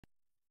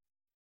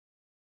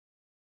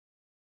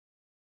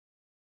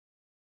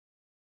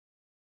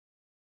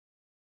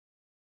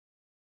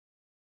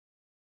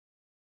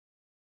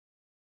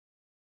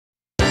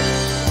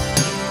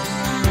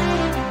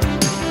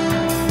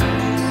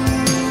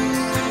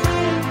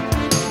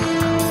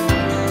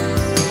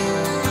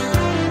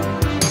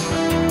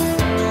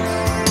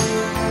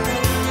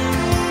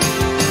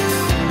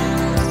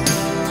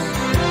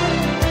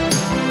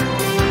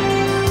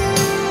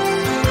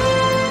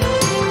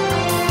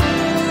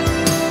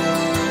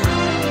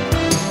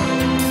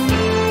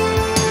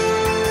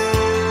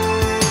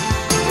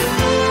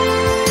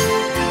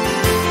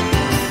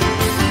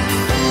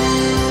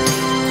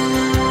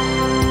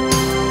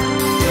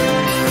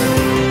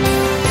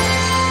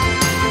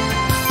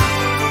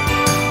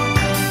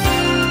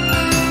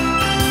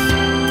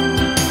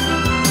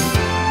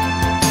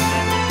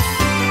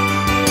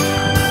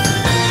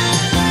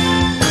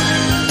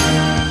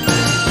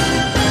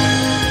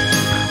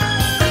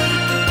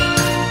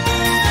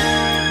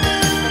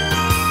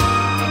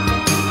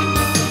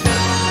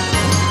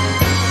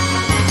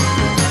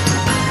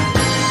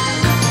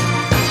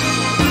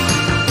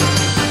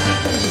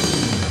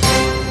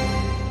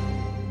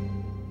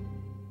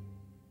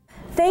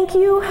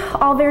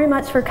all very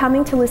much for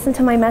coming to listen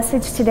to my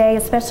message today,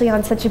 especially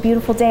on such a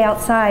beautiful day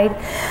outside.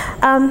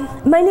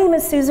 My name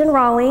is Susan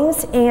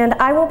Rawlings, and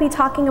I will be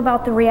talking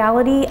about the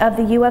reality of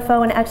the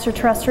UFO and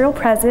extraterrestrial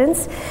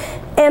presence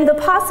and the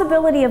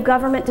possibility of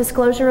government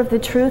disclosure of the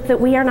truth that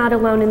we are not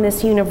alone in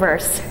this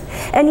universe.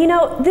 And you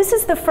know, this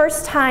is the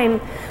first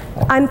time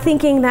I'm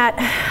thinking that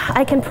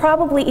I can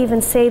probably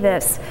even say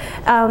this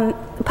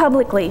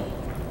publicly,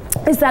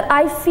 is that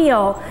I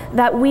feel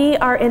that we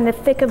are in the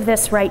thick of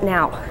this right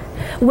now.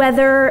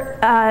 Whether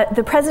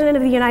the President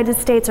of the United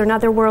States or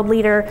another world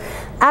leader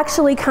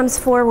actually comes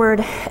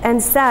forward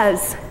and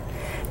says,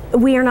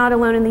 we are not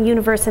alone in the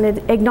universe, and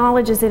it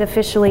acknowledges it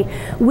officially,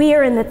 we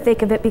are in the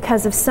thick of it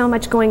because of so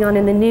much going on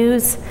in the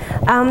news.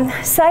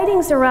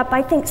 Sightings are up,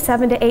 I think,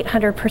 700 to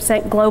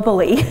 800%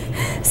 globally.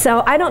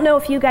 So I don't know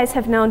if you guys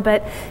have known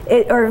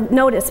or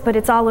noticed, but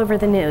it's all over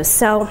the news.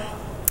 So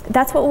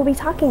that's what we'll be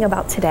talking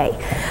about today.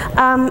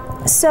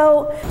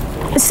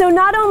 So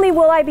not only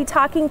will I be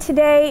talking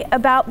today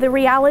about the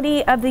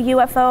reality of the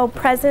UFO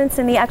presence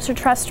and the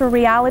extraterrestrial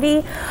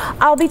reality,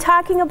 I'll be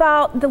talking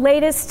about the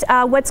latest,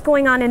 what's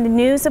going on in the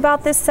news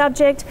about this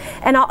subject,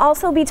 and I'll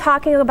also be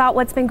talking about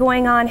what's been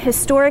going on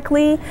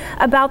historically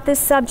about this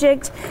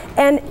subject.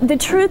 And the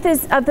truth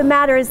of the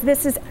matter is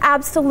this is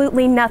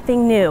absolutely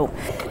nothing new.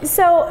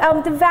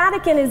 So the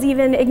Vatican is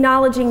even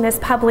acknowledging this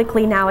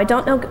publicly now. I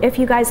don't know if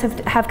you guys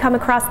have come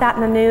across that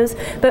in the news,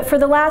 but for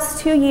the last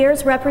 2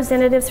 years,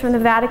 representatives from the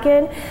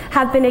Vatican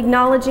have been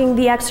acknowledging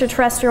the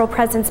extraterrestrial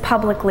presence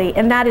publicly,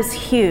 and that is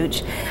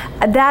huge.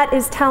 That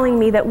is telling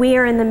me that we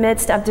are in the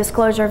midst of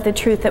disclosure of the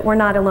truth, that we're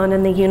not alone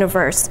in the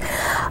universe.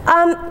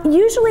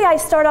 Usually I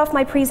start off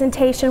my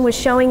presentation with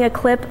showing a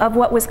clip of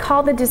what was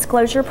called the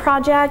Disclosure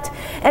Project,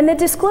 and the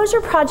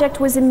Disclosure Project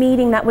was a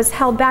meeting that was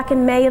held back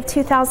in May of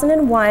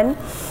 2001.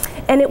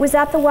 And it was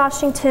at the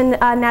Washington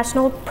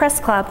National Press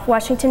Club,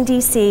 Washington,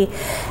 D.C.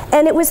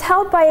 And it was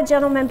held by a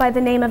gentleman by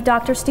the name of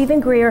Dr. Stephen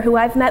Greer, who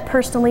I've met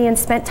personally and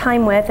spent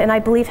time with, and I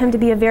believe him to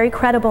be a very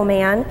credible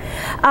man.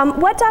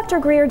 What Dr.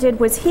 Greer did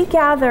was he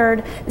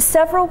gathered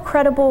several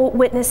credible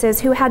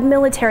witnesses who had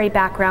military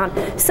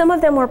background. Some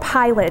of them were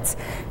pilots.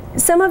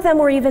 Some of them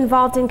were even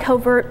involved in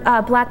covert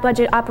black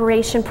budget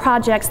operation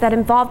projects that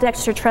involved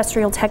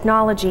extraterrestrial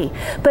technology.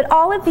 But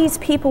all of these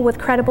people with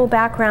credible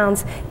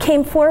backgrounds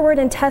came forward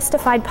and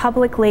testified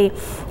publicly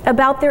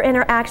about their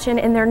interaction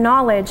and their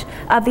knowledge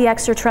of the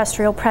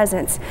extraterrestrial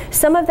presence.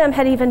 Some of them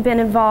had even been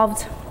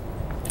involved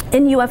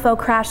in UFO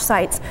crash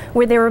sites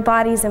where there were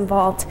bodies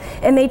involved,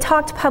 and they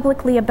talked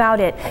publicly about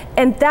it,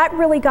 and that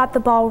really got the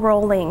ball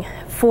rolling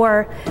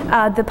for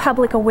the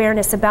public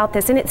awareness about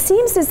this. And it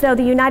seems as though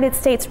the United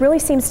States really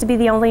seems to be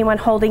the only one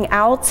holding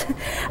out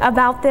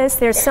about this.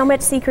 There's so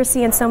much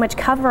secrecy and so much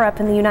cover-up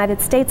in the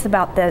United States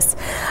about this.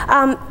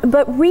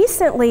 But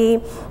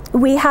recently,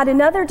 we had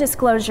another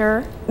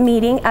disclosure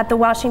meeting at the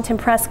Washington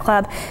Press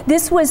Club.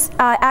 This was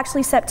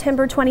actually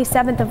September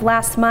 27th of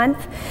last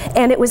month,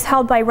 and it was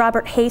held by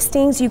Robert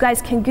Hastings. You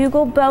guys can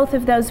Google both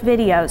of those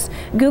videos.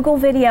 Google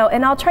video,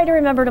 and I'll try to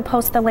remember to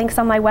post the links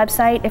on my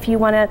website if you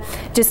want to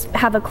just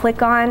have a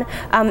click on,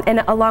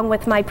 and along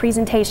with my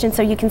presentation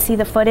so you can see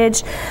the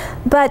footage.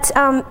 But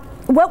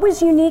what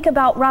was unique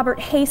about Robert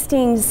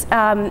Hastings'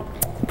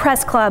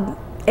 Press Club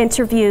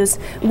interviews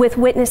with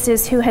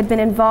witnesses who had been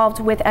involved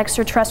with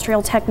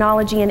extraterrestrial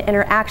technology and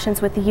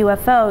interactions with the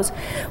UFOs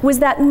was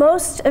that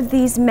most of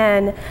these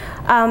men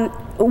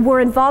were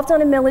involved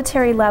on a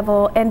military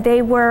level, and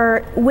they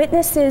were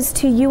witnesses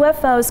to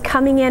UFOs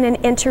coming in and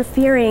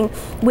interfering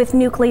with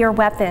nuclear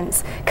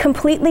weapons,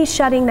 completely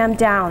shutting them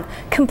down,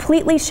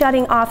 completely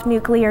shutting off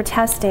nuclear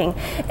testing.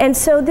 And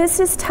so this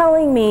is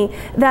telling me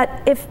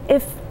that if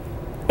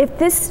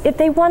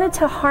they wanted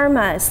to harm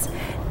us,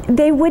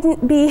 they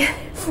wouldn't be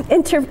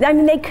I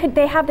mean,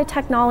 they have the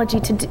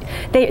technology to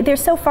they're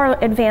so far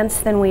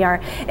advanced than we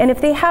are. And if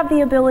they have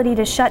the ability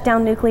to shut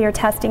down nuclear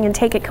testing and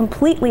take it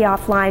completely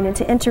offline and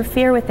to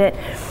interfere with it,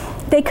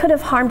 they could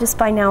have harmed us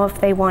by now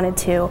if they wanted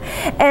to.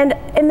 And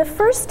in the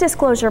first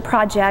disclosure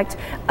project,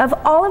 of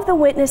all of the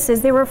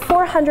witnesses, there were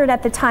 400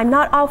 at the time.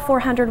 Not all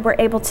 400 were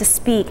able to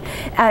speak,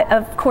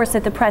 of course,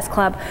 at the press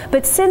club.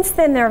 But since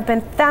then, there have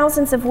been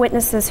thousands of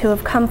witnesses who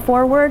have come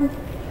forward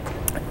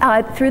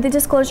through the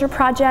disclosure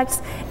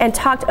projects and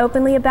talked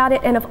openly about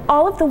it, and of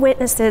all of the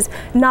witnesses,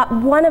 not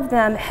one of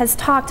them has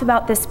talked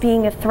about this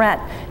being a threat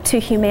to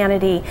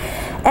humanity.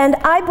 And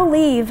I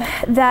believe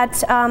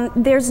that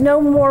there's no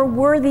more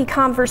worthy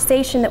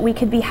conversation that we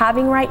could be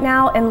having right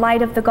now in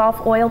light of the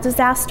Gulf oil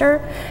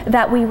disaster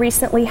that we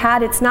recently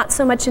had. It's not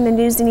so much in the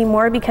news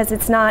anymore because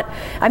it's not,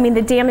 I mean,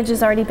 the damage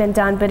has already been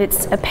done, but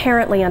it's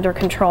apparently under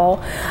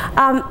control.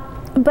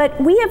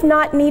 But we have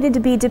not needed to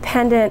be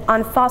dependent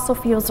on fossil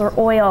fuels or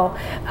oil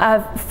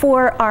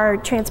for our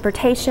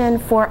transportation,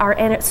 for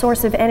our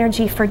source of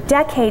energy for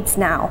decades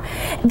now.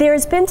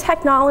 There's been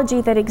technology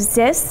that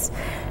exists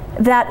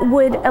that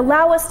would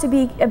allow us to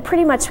be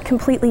pretty much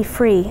completely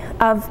free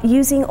of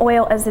using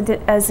oil as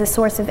a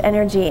source of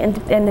energy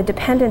and the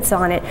dependence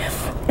on it.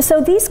 So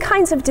these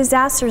kinds of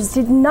disasters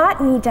did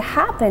not need to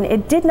happen.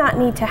 It did not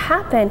need to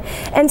happen.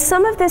 And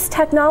some of this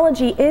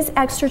technology is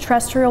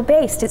extraterrestrial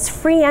based. It's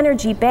free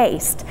energy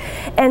based.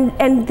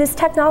 And this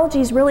technology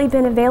has really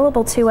been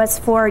available to us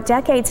for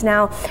decades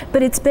now,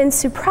 but it's been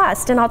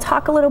suppressed. And I'll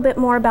talk a little bit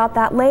more about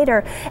that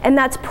later. And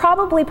that's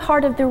probably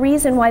part of the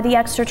reason why the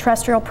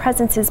extraterrestrial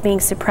presence is being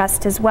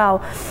suppressed as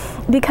well,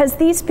 because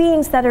these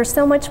beings that are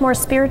so much more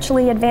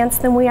spiritually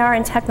advanced than we are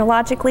and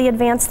technologically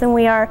advanced than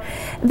we are,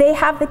 they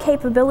have the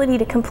capability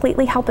to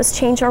completely help us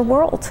change our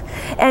world.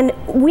 And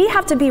we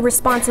have to be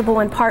responsible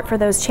in part for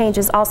those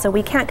changes also.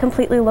 We can't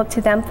completely look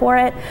to them for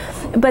it,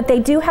 but they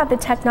do have the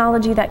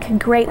technology that can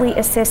greatly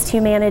assist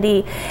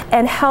humanity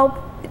and help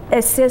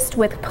assist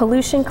with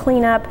pollution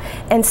cleanup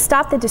and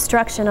stop the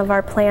destruction of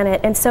our planet.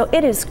 And so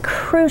it is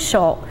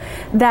crucial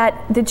that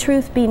the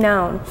truth be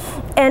known.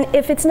 And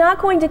if it's not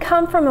going to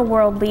come from a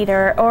world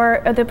leader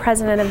or the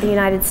President of the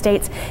United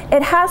States,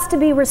 it has to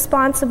be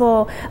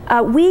responsible.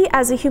 We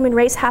as a human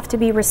race have to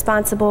be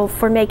responsible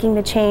for making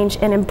the change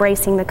and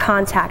embracing the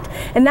contact.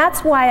 And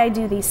that's why I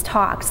do these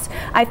talks.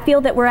 I feel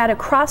that we're at a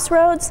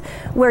crossroads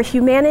where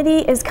humanity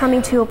is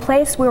coming to a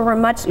place where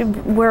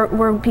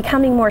we're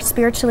becoming more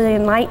spiritually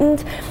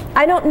enlightened.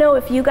 I don't know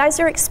if you guys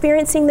are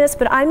experiencing this,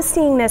 but I'm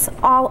seeing this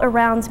all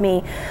around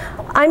me.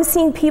 I'm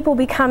seeing people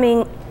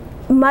becoming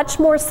much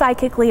more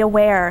psychically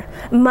aware,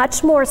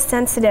 much more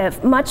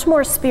sensitive, much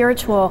more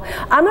spiritual.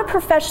 I'm a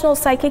professional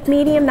psychic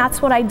medium.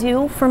 That's what I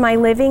do for my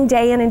living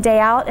day in and day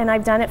out, and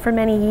I've done it for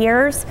many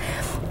years.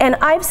 And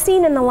I've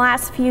seen in the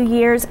last few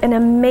years an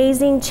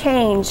amazing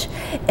change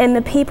in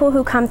the people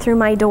who come through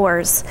my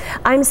doors.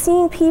 I'm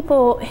seeing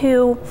people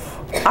who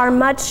are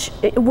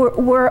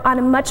we're on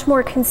a much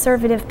more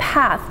conservative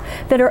path,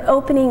 that are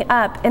opening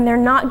up, and they're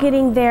not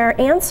getting their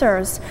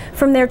answers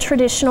from their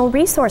traditional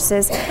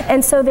resources,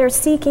 and so they're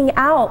seeking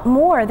out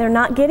more. They're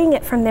not getting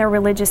it from their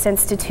religious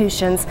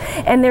institutions,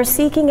 and they're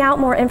seeking out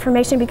more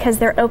information because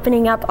they're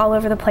opening up all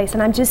over the place.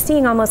 And I'm just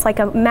seeing almost like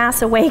a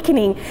mass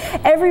awakening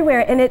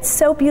everywhere, and it's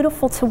so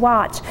beautiful to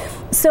watch.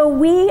 So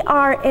we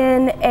are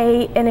in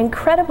an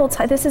incredible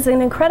time. This is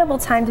an incredible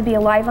time to be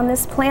alive on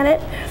this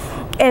planet.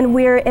 And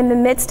we're in the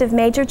midst of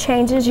major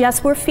changes.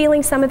 Yes, we're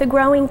feeling some of the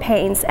growing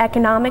pains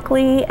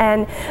economically,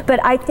 but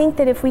I think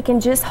that if we can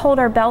just hold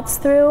our belts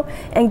through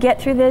and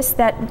get through this,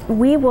 that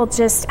we will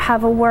just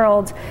have a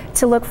world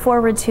to look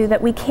forward to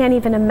that we can't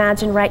even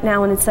imagine right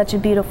now, and in such a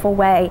beautiful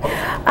way.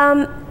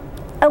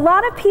 A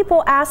lot of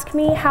people ask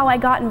me how I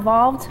got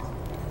involved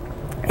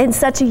in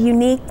such a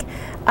unique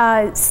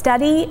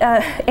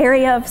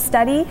area of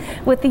study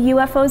with the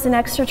UFOs and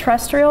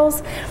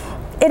extraterrestrials.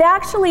 It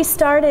actually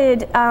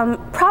started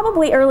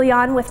probably early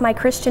on with my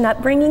Christian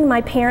upbringing.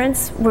 My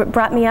parents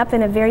brought me up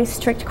in a very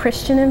strict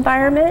Christian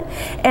environment,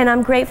 and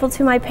I'm grateful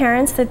to my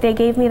parents that they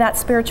gave me that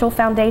spiritual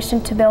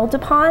foundation to build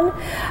upon.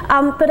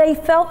 But I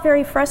felt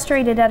very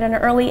frustrated at an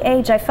early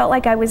age. I felt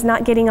like I was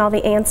not getting all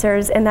the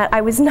answers, and that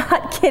I was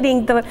not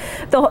getting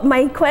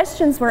my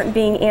questions weren't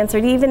being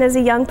answered. Even as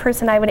a young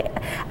person, I would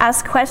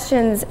ask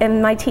questions,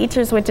 and my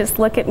teachers would just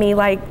look at me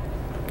like,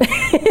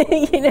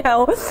 you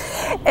know,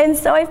 and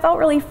so I felt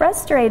really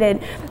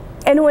frustrated.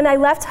 And when I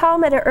left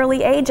home at an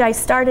early age, I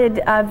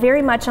started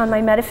very much on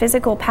my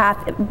metaphysical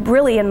path,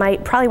 really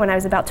probably when I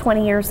was about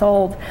 20 years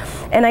old.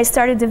 And I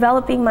started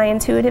developing my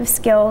intuitive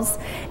skills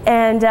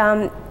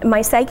and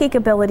my psychic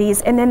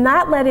abilities, and then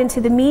that led into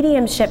the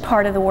mediumship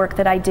part of the work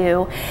that I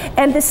do.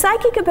 And the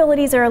psychic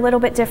abilities are a little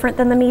bit different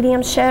than the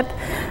mediumship.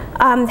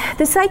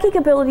 The psychic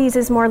abilities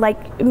is more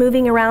like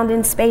moving around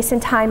in space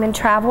and time and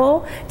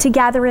travel to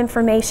gather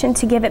information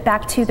to give it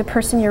back to the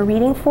person you're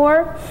reading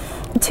for,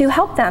 to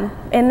help them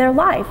in their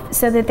life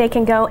so that they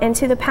can go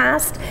into the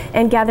past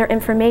and gather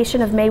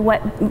information of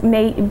what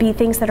may be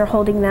things that are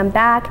holding them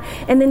back,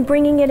 and then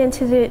bringing it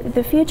into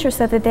the future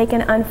so that they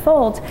can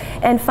unfold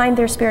and find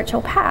their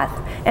spiritual path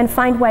and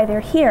find why they're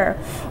here.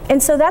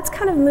 And so that's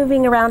kind of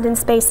moving around in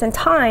space and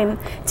time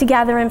to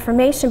gather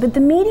information. But the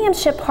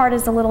mediumship part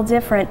is a little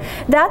different.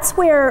 That's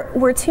where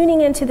we're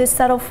tuning into the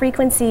subtle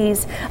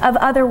frequencies of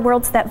other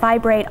worlds that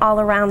vibrate all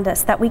around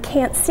us that we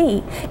can't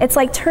see. It's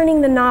like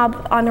turning the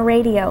knob on a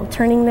radio,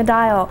 turning the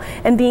dial,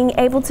 and being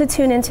able to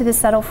tune into the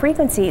subtle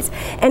frequencies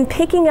and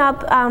picking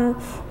up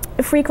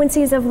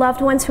frequencies of loved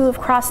ones who have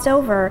crossed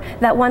over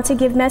that want to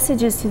give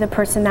messages to the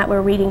person that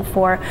we're reading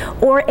for,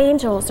 or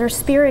angels or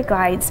spirit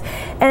guides.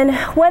 And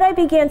what I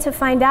began to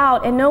find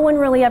out, and no one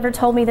really ever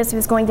told me this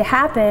was going to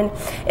happen,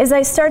 is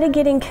I started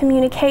getting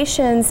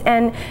communications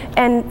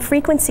and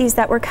frequencies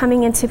that were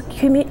coming in to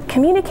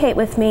communicate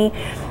with me.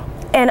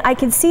 And I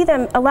could see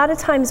them a lot of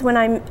times when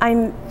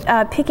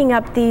I'm picking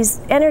up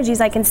these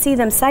energies. I can see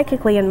them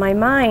psychically in my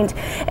mind,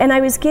 and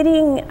I was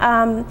getting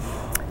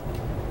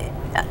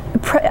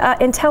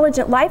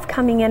intelligent life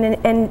coming in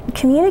and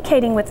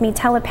communicating with me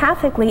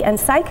telepathically and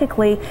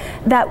psychically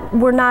that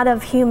were not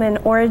of human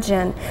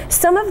origin.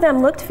 Some of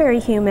them looked very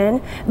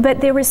human,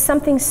 but there was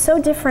something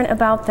so different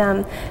about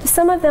them.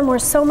 Some of them were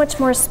so much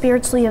more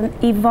spiritually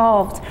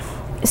evolved,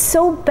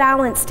 so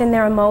balanced in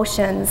their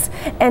emotions,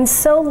 and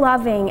so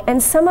loving,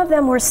 and some of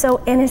them were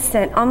so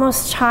innocent,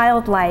 almost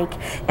childlike,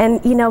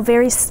 and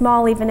very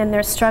small even in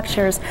their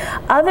structures.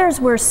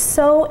 Others were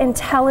so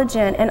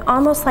intelligent and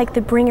almost like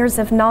the bringers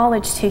of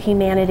knowledge to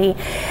humanity.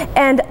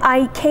 And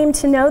I came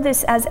to know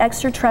this as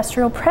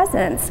extraterrestrial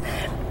presence.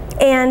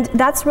 And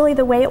that's really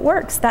the way it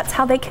works. That's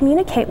how they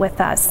communicate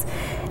with us.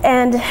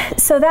 And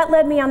so that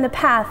led me on the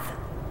path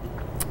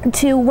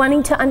to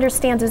wanting to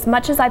understand as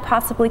much as I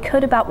possibly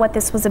could about what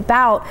this was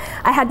about.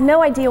 I had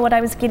no idea what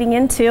I was getting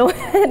into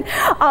and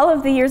all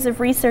of the years of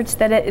research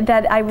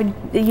that I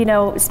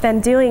would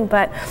spend doing,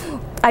 but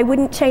I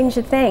wouldn't change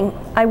a thing.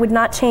 I would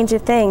not change a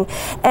thing.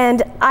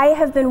 And I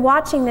have been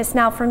watching this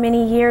now for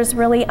many years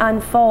really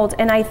unfold,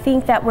 and I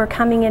think that we're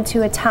coming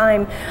into a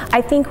time,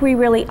 I think we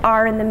really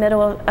are in the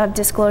middle of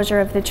disclosure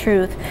of the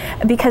truth,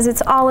 because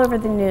it's all over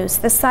the news.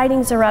 The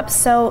sightings are up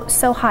so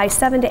high,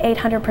 700% to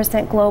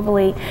 800%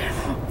 globally.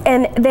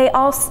 And they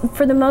all,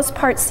 for the most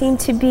part, seem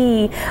to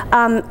be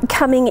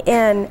coming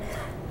in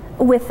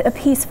with a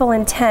peaceful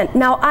intent.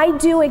 Now, I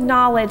do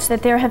acknowledge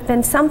that there have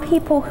been some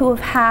people who have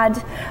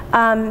had,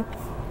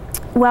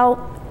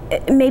 well,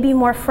 maybe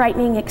more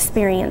frightening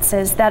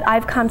experiences that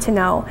I've come to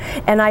know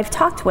and I've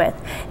talked with.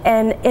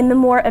 And in the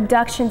more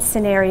abduction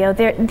scenario,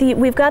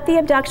 we've got the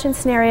abduction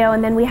scenario,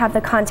 and then we have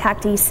the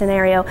contactee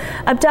scenario.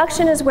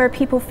 Abduction is where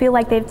people feel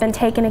like they've been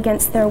taken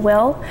against their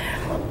will,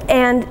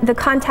 and the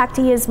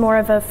contactee is more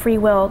of a free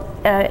will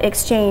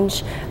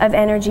exchange of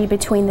energy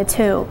between the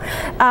two.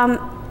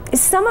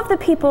 Some of the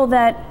people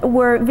that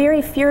were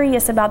very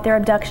furious about their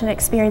abduction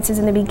experiences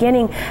in the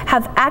beginning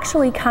have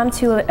actually come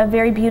to a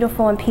very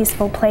beautiful and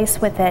peaceful place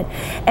with it.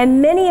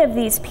 And many of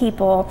these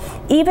people,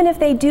 even if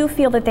they do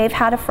feel that they've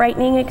had a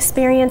frightening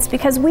experience,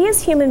 because we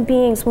as human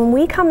beings, when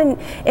we come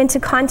into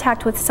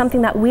contact with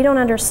something that we don't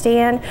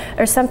understand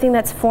or something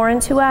that's foreign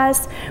to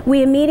us,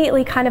 we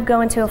immediately kind of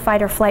go into a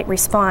fight or flight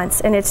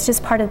response, and it's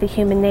just part of the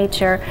human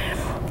nature.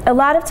 A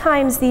lot of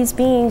times these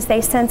beings, they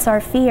sense our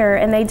fear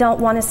and they don't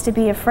want us to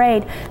be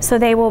afraid, so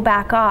they will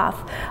back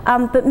off.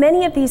 But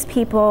many of these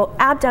people,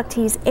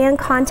 abductees and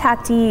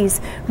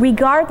contactees,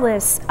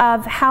 regardless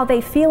of how they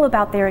feel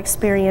about their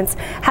experience,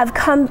 have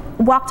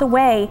walked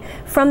away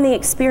from the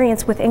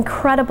experience with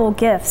incredible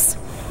gifts.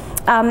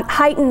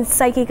 Heightened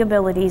psychic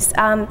abilities,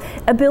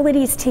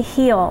 abilities to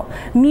heal,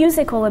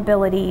 musical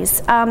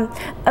abilities,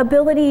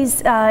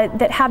 abilities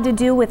that have to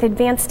do with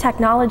advanced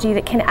technology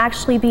that can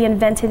actually be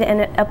invented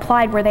and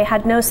applied where they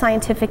had no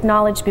scientific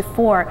knowledge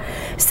before.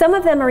 Some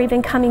of them are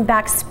even coming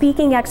back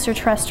speaking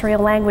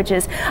extraterrestrial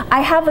languages.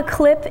 I have a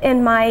clip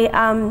in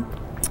my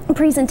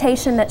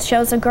presentation that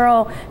shows a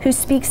girl who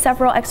speaks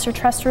several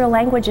extraterrestrial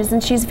languages,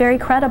 and she's very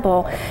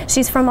credible.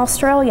 She's from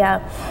Australia,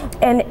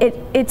 and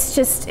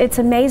it's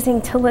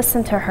amazing to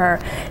listen to her.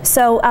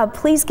 So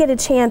please get a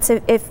chance,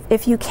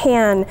 if you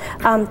can,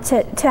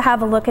 to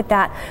have a look at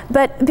that.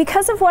 But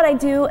because of what I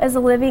do as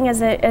a living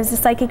as a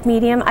psychic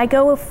medium, I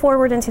go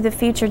forward into the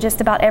future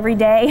just about every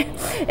day,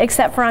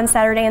 except for on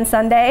Saturday and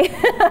Sunday,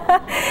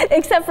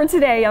 except for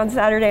today on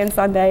Saturday and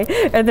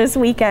Sunday, or this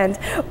weekend.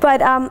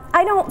 But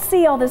I don't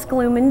see all this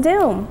gloom and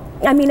doom.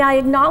 I mean, I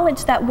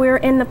acknowledge that we're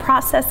in the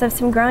process of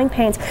some growing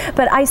pains,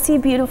 but I see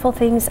beautiful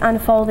things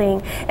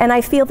unfolding, and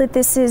I feel that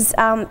this is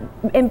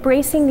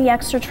embracing the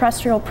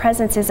extraterrestrial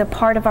presence is a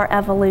part of our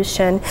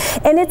evolution,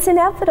 and it's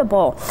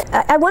inevitable.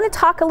 I want to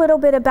talk a little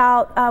bit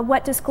about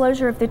what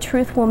disclosure of the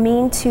truth will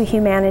mean to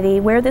humanity,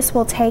 where this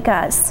will take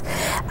us.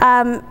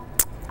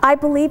 I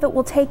believe it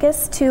will take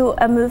us to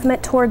a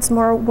movement towards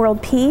more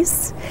world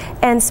peace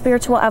and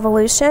spiritual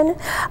evolution.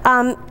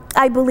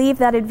 I believe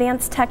that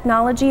advanced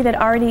technology that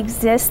already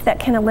exists that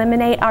can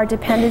eliminate our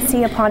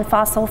dependency upon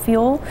fossil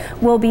fuel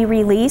will be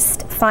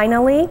released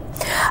finally.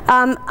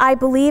 I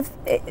believe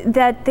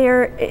that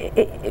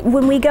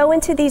when we go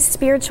into these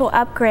spiritual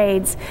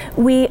upgrades,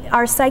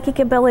 our psychic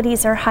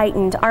abilities are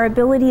heightened. Our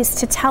abilities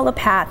to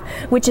telepath,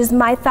 which is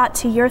my thought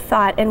to your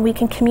thought, and we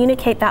can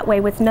communicate that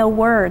way with no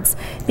words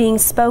being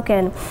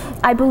spoken.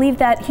 I believe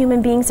that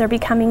human beings are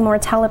becoming more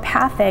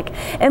telepathic,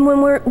 and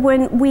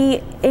when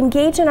we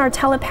engage in our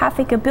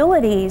telepathic abilities,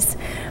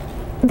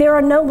 there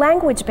are no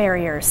language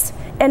barriers.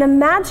 And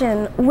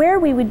imagine where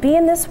we would be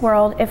in this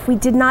world if we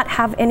did not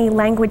have any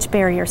language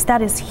barriers.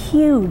 That is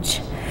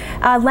huge.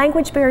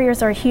 Language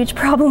barriers are a huge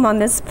problem on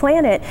this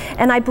planet,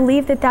 and I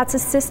believe that that's a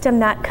system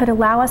that could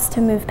allow us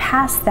to move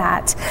past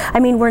that. I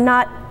mean, we're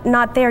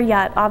not there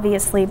yet,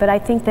 obviously, but I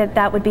think that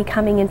that would be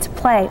coming into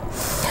play.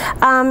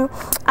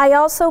 I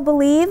also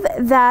believe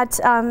that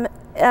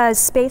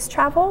space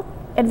travel,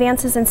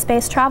 advances in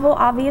space travel,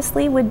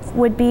 obviously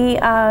would be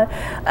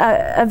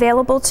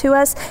available to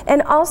us.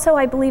 And also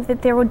I believe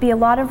that there would be a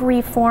lot of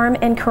reform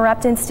in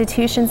corrupt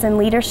institutions and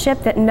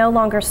leadership that no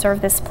longer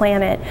serve this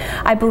planet.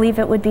 I believe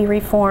it would be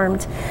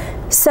reformed.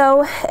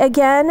 So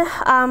again,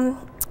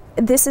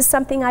 this is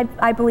something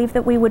I believe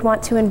that we would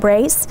want to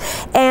embrace.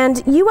 And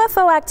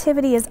UFO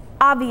activity is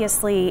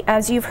obviously,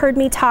 as you've heard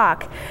me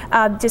talk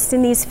just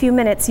in these few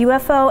minutes,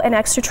 UFO and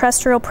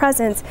extraterrestrial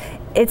presence,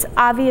 it's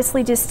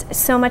obviously just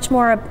so much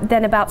more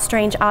than about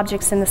strange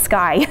objects in the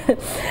sky.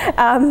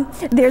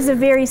 There's a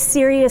very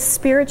serious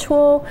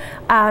spiritual,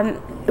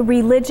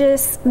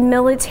 religious,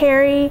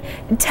 military,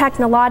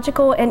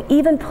 technological, and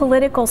even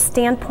political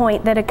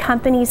standpoint that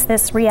accompanies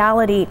this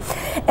reality.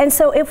 And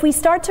so if we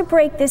start to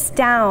break this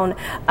down,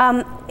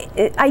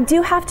 I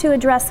do have to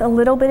address a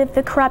little bit of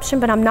the corruption,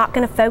 but I'm not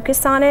going to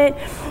focus on it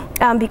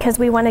because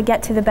we want to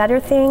get to the better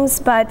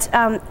things. But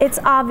it's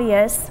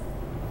obvious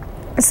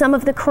some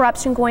of the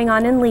corruption going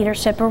on in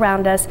leadership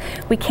around us.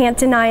 We can't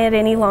deny it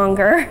any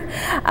longer.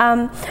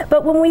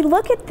 But when we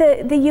look at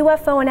the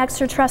UFO and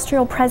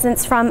extraterrestrial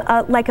presence from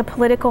like a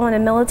political and a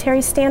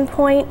military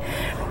standpoint,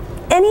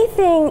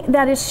 anything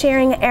that is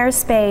sharing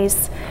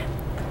airspace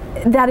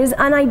that is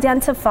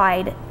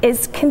unidentified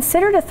is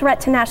considered a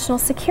threat to national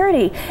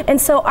security. And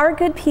so our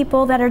good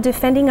people that are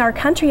defending our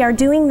country are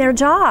doing their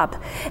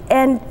job.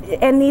 And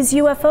these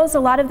UFOs, a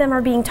lot of them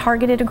are being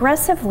targeted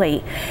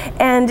aggressively.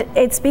 And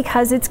it's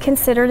because it's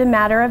considered a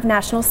matter of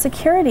national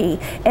security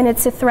and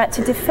it's a threat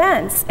to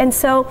defense. And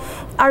so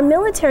our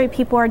military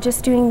people are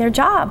just doing their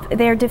job.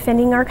 They're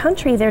defending our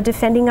country. They're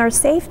defending our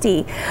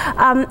safety.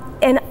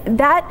 And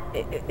that,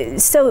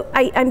 so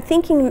I'm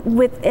thinking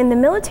in the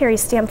military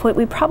standpoint,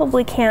 we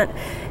probably can't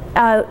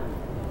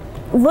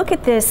look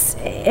at this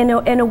in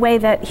a way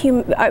that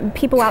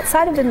people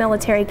outside of the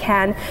military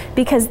can,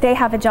 because they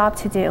have a job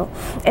to do.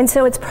 And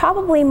so it's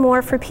probably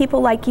more for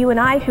people like you and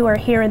I who are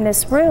here in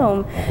this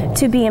room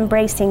to be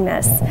embracing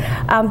this,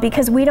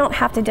 because we don't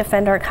have to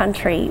defend our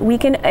country. We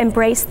can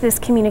embrace this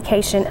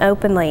communication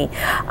openly.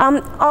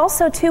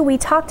 Also too, we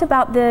talked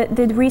about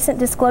the recent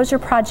disclosure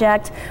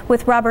project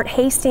with Robert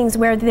Hastings,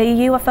 where the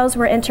UFOs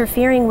were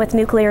interfering with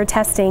nuclear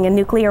testing and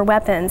nuclear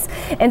weapons.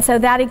 And so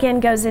that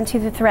again goes into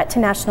the threat to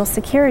national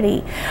security.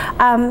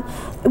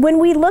 When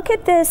we look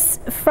at this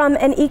from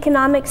an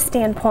economic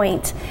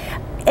standpoint,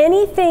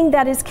 anything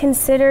that is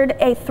considered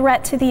a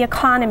threat to the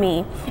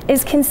economy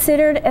is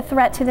considered a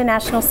threat to the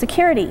national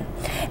security.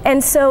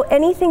 And so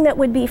anything that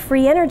would be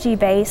free energy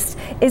based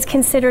is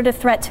considered a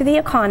threat to the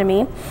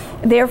economy.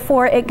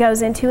 Therefore, it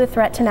goes into a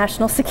threat to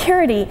national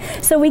security.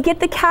 So we get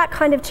the cat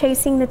kind of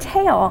chasing the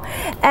tail.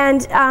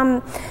 And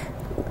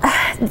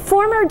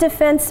former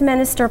Defense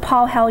Minister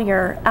Paul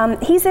Hellyer,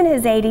 he's in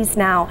his 80s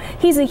now.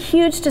 He's a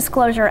huge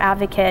disclosure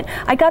advocate.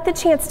 I got the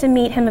chance to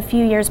meet him a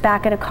few years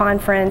back at a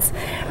conference,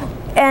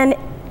 and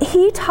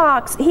he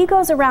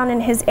goes around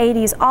in his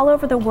 80s all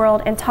over the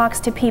world and talks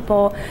to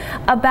people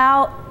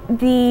about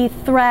the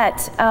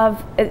threat of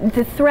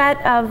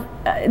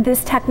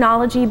this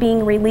technology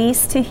being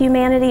released to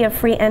humanity, of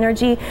free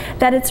energy,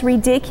 that it's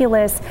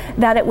ridiculous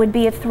that it would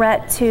be a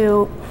threat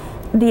to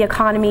the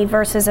economy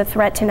versus a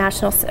threat to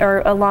national, or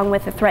along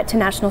with a threat to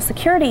national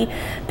security,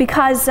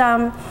 because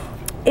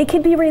it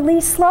could be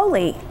released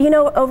slowly, you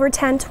know, over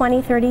 10,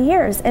 20, 30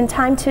 years, in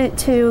time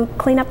to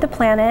clean up the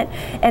planet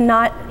and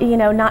not, you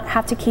know, not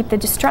have to keep the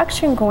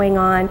destruction going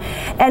on.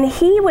 And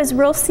he was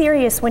real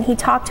serious when he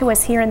talked to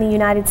us here in the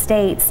United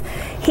States.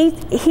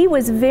 He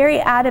was very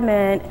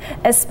adamant,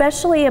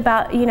 especially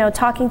about, you know,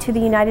 talking to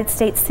the United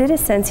States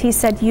citizens. He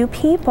said, you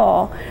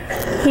people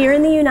here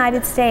in the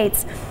United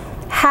States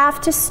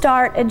have to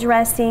start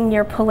addressing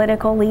your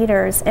political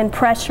leaders and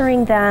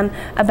pressuring them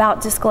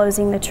about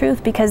disclosing the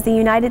truth, because the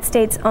United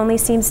States only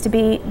seems to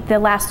be the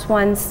last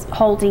ones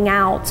holding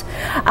out.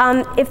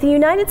 If the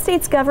United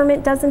States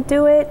government doesn't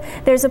do it,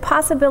 there's a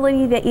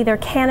possibility that either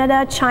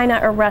Canada, China,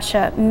 or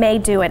Russia may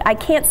do it. I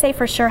can't say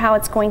for sure how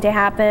it's going to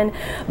happen,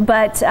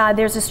 but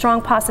there's a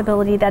strong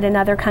possibility that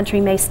another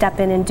country may step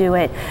in and do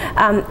it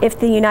if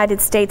the United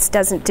States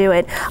doesn't do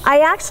it. I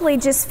actually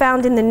just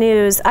found in the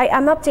news,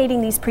 I'm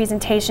updating these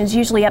presentations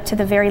usually up to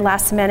the very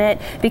last minute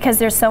because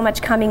there's so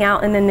much coming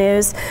out in the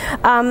news.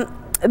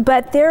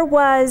 But there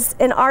was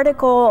an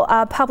article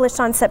published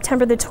on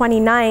September the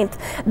 29th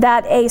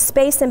that a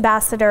space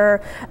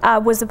ambassador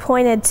was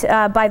appointed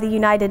by the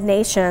United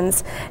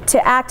Nations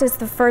to act as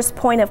the first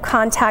point of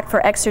contact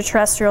for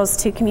extraterrestrials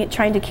to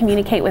trying to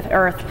communicate with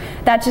Earth.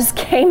 That just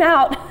came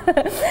out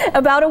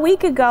about a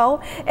week ago,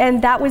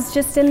 and that was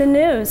just in the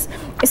news.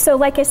 So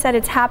like I said,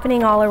 it's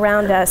happening all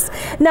around us.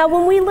 Now,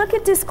 when we look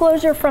at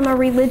disclosure from a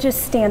religious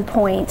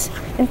standpoint,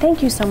 and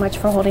thank you so much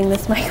for holding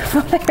this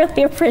microphone, I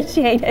really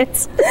appreciate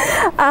it.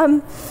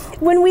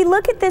 When we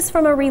look at this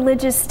from a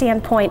religious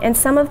standpoint and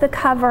some of the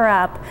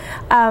cover-up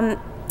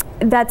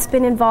that's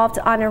been involved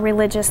on a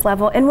religious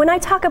level, and when I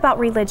talk about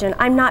religion,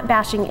 I'm not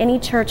bashing any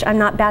church, I'm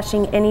not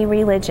bashing any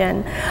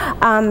religion.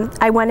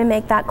 I want to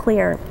make that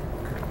clear.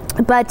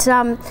 But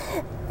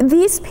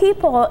these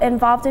people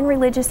involved in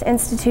religious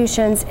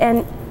institutions,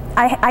 and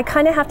I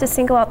kind of have to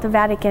single out the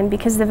Vatican,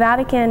 because the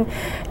Vatican,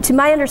 to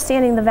my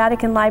understanding, the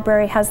Vatican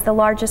Library has the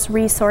largest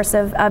resource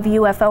of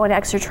UFO and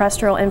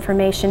extraterrestrial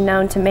information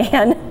known to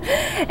man.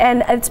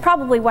 And it's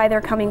probably why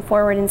they're coming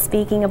forward and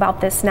speaking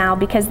about this now,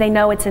 because they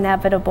know it's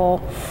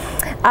inevitable.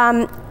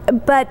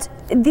 But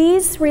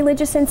these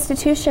religious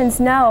institutions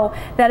know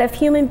that if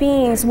human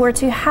beings were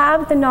to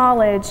have the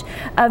knowledge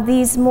of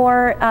these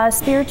more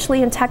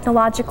spiritually and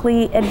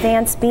technologically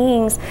advanced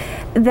beings,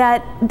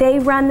 that they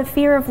run the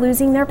fear of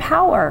losing their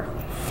power.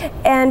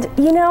 And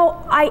you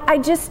know, I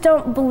just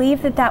don't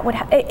believe that that would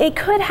it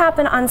could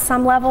happen on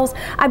some levels.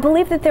 I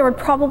believe that there would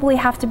probably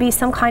have to be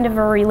some kind of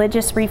a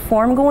religious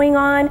reform going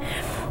on,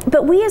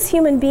 but we as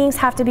human beings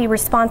have to be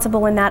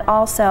responsible in that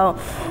also.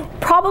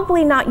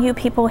 Probably not you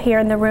people here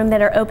in the room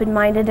that are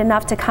open-minded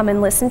enough to come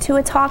and listen to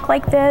a talk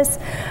like this,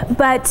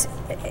 but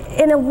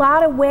in a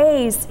lot of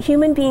ways,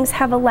 humanity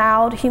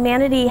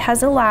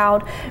has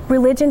allowed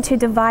religion to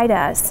divide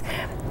us.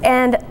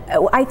 And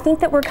I think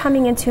that we're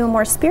coming into a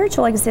more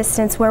spiritual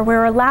existence where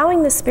we're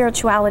allowing the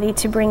spirituality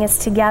to bring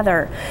us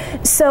together.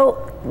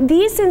 So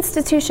these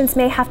institutions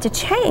may have to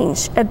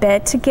change a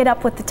bit to get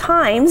up with the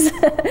times,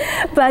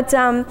 but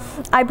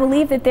I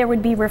believe that there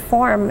would be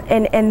reform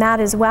in that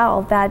as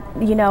well. That,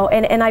 you know,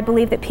 and I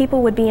believe that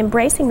people would be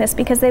embracing this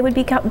because they would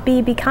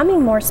be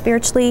becoming more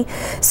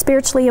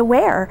spiritually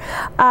aware.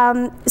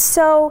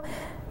 So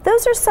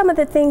those are some of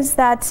the things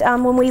that,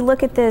 when we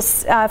look at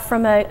this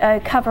from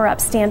a cover-up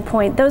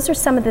standpoint, those are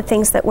some of the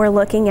things that we're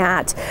looking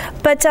at.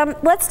 But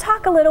let's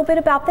talk a little bit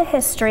about the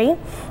history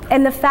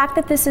and the fact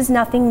that this is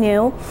nothing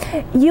new.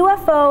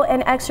 UFO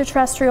and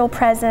extraterrestrial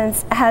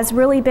presence has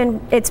really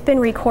it's been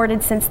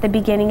recorded since the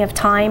beginning of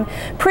time,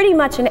 pretty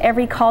much in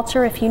every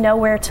culture if you know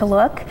where to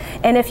look,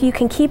 and if you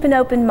can keep an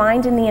open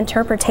mind in the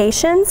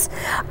interpretations.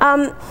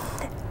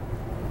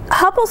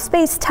 Hubble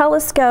Space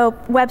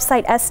Telescope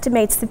website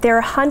estimates that there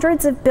are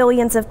hundreds of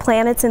billions of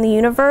planets in the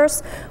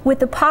universe, with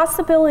the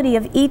possibility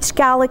of each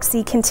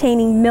galaxy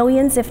containing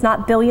millions, if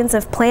not billions,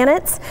 of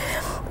planets.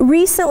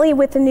 Recently,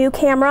 with the new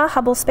camera,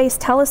 Hubble Space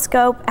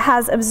Telescope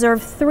has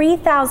observed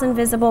 3,000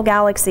 visible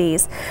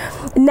galaxies.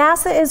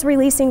 NASA is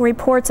releasing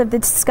reports of the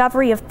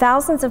discovery of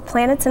thousands of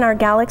planets in our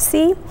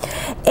galaxy,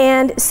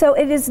 and so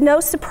it is no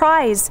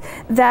surprise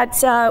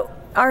that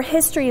our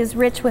history is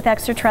rich with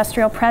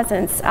extraterrestrial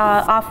presence,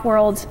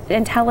 off-world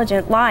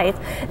intelligent life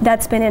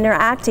that's been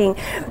interacting.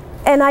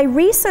 And I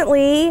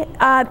recently,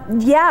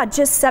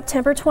 just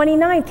September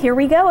 29th, here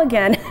we go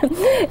again.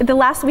 The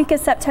last week of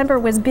September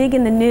was big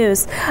in the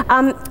news.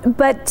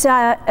 But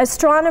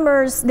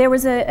astronomers, there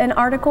was an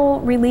article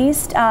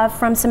released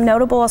from some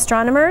notable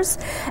astronomers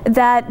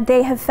that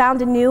they have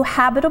found a new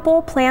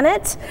habitable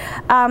planet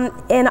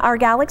in our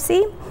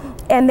galaxy.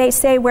 And they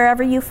say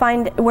wherever you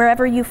find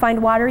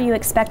water, you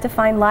expect to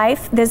find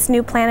life. This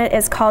new planet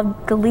is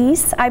called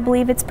Gliese, I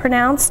believe it's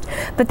pronounced,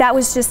 but that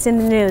was just in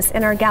the news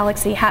in our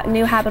galaxy,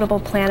 new habitable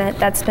planet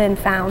that's been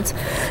found.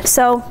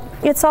 So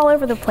it's all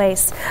over the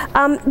place.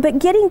 But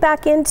getting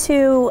back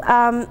into,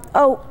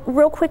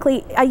 real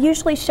quickly, I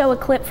usually show a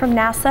clip from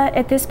NASA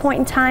at this point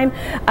in time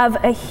of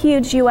a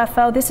huge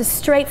UFO. This is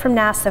straight from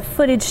NASA,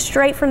 footage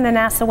straight from the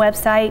NASA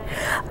website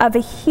of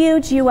a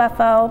huge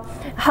UFO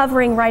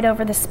hovering right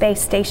over the space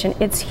station.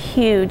 It's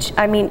huge.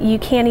 I mean, you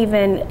can't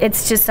even,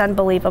 it's just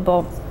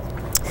unbelievable.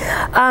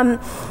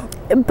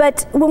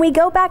 But when we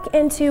go back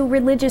into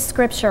religious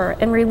scripture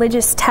and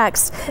religious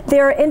texts,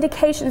 there are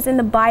indications in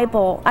the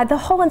Bible, the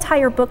whole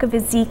entire book of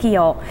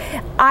Ezekiel,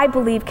 I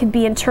believe, could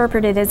be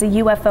interpreted as a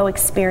UFO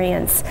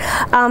experience.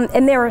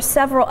 And there are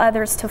several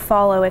others to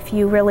follow if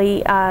you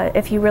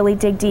really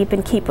dig deep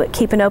and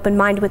keep an open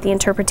mind with the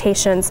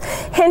interpretations.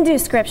 Hindu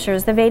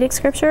scriptures, the Vedic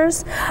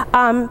scriptures,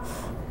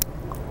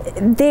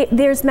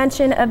 there's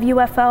mention of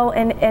UFO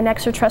and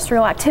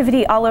extraterrestrial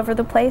activity all over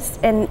the place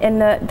in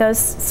those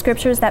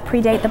scriptures that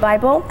predate the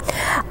Bible.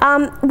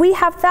 We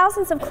have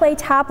thousands of clay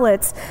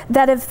tablets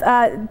that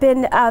have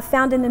been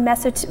found in the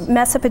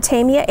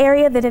Mesopotamia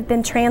area that have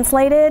been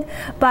translated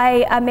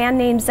by a man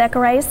named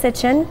Zecharia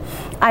Sitchin.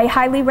 I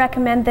highly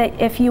recommend that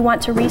if you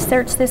want to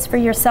research this for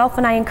yourself,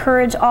 and I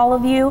encourage all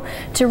of you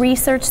to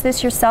research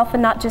this yourself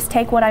and not just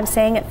take what I'm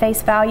saying at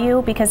face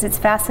value, because it's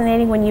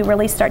fascinating when you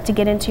really start to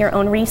get into your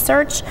own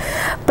research.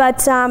 But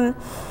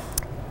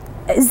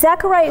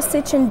Zecharia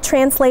Sitchin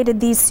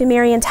translated these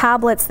Sumerian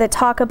tablets that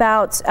talk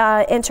about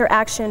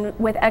interaction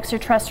with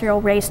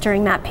extraterrestrial race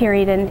during that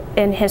period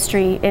in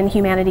history, in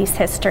humanity's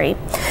history.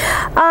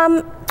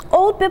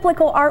 Old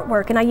biblical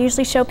artwork, and I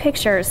usually show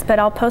pictures, but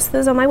I'll post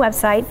those on my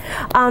website,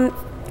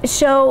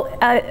 show,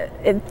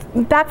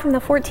 back from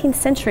the 14th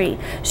century,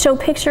 show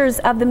pictures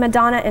of the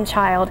Madonna and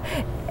Child,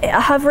 a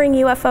hovering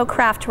UFO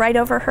craft right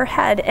over her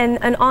head, and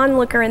an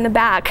onlooker in the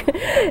back,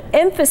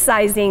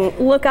 emphasizing,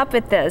 look up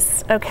at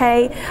this,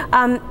 okay?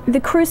 The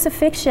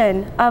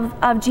crucifixion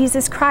of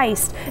Jesus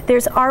Christ,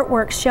 there's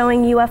artwork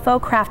showing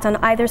UFO craft on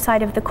either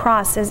side of the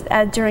cross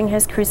during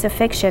his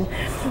crucifixion,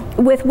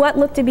 with what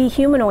looked to be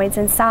humanoids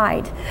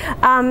inside.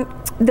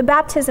 The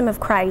baptism of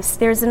Christ,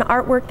 there's an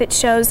artwork that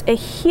shows a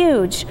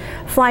huge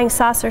flying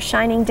saucer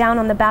shining down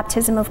on the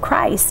baptism of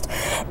Christ.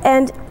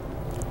 And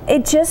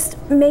it just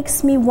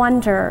makes me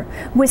wonder,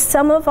 with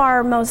some of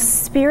our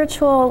most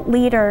spiritual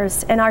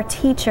leaders and our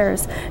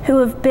teachers who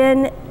have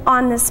been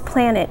on this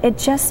planet, it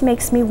just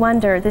makes me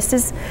wonder.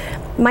 This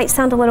might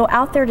sound a little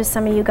out there to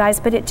some of you guys,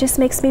 but it just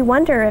makes me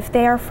wonder if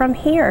they are from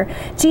here.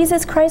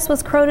 Jesus Christ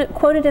was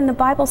quoted in the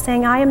Bible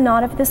saying, "I am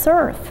not of this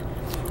earth."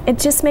 It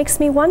just makes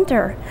me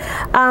wonder.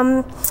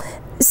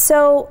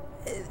 So,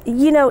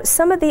 you know,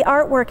 some of the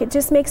artwork, it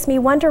just makes me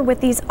wonder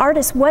with these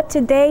artists, what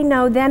did they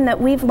know then that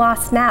we've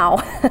lost now?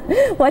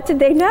 What did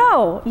they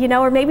know? You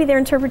know, or maybe their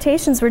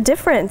interpretations were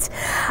different.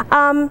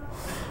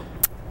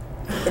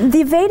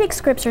 The Vedic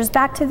scriptures,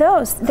 back to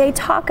those, they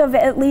talk of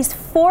at least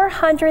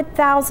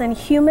 400,000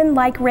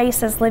 human-like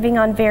races living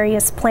on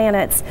various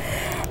planets.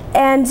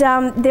 And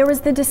there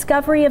was the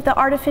discovery of the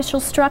artificial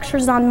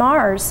structures on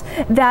Mars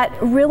that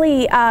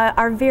really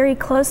are very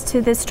close to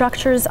the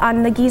structures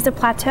on the Giza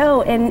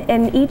Plateau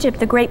in Egypt,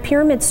 the Great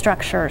Pyramid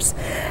structures.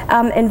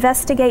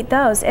 Investigate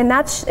those. And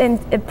that's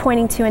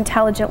pointing to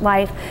intelligent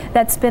life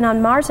that's been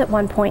on Mars at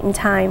one point in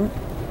time.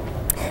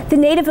 The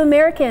Native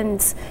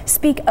Americans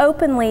speak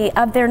openly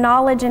of their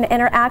knowledge and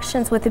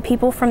interactions with the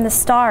people from the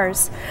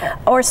stars,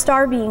 or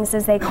star beings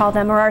as they call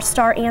them, or our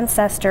star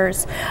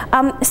ancestors.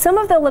 Some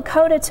of the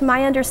Lakota, to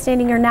my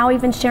understanding, are now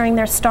even sharing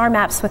their star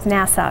maps with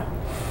NASA.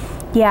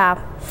 Yeah.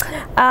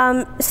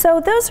 So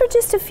those are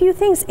just a few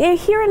things.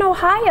 Here in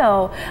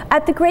Ohio,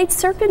 at the Great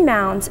Serpent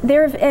Mound,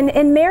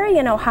 in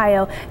Marion,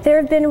 Ohio, there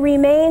have been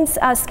remains,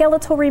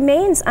 skeletal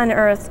remains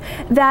unearthed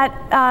that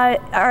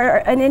are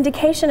an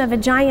indication of a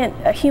giant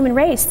human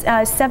race,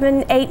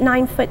 7, 8,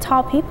 9 foot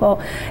tall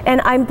people.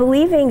 And I'm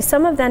believing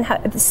some of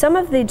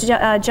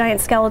the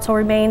giant skeletal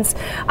remains,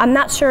 I'm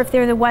not sure if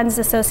they're the ones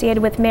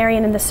associated with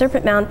Marion and the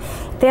Serpent Mound,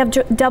 they have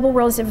double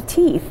rows of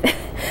teeth.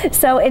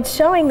 So it's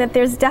showing that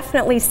there's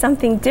definitely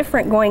something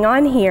different going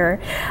on here.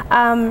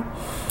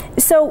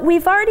 So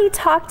we've already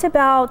talked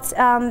about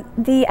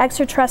the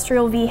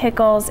extraterrestrial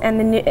vehicles and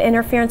the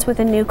interference with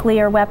the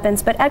nuclear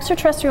weapons, but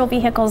extraterrestrial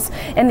vehicles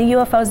and the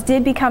UFOs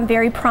did become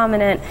very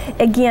prominent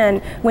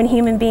again when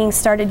human beings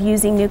started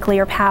using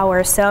nuclear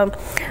power. So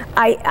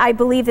I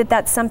believe that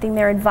that's something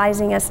they're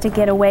advising us to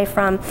get away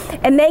from.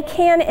 And they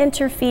can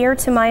interfere,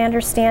 to my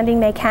understanding,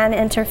 they can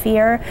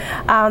interfere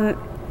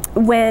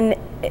when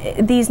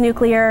these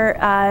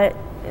nuclear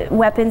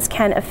weapons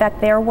can affect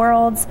their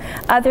worlds.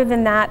 Other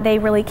than that, they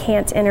really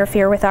can't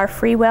interfere with our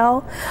free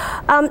will.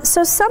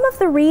 So some of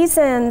the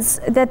reasons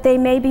that they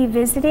may be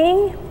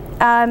visiting,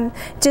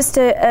 just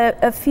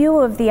a few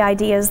of the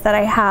ideas that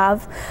I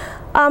have.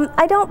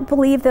 I don't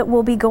believe that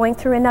we'll be going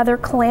through another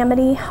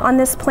calamity on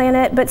this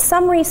planet, but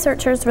some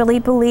researchers really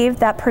believe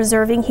that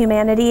preserving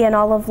humanity and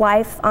all of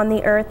life on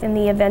the Earth in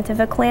the event of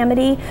a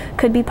calamity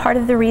could be part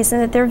of the reason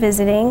that they're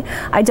visiting.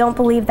 I don't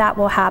believe that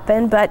will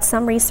happen, but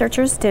some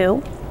researchers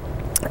do.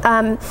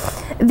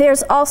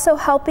 There's also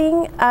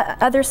helping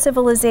other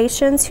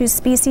civilizations whose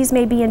species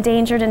may be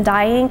endangered and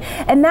dying,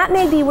 and that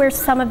may be where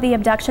some of the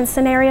abduction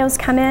scenarios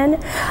come in.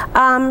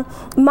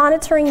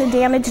 Monitoring the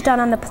damage done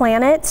on the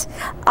planet,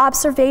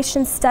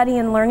 observation, study,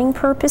 and learning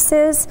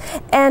purposes.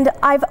 And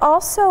I've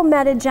also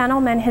met a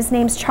gentleman, his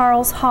name's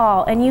Charles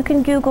Hall, and you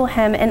can Google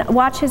him and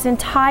watch his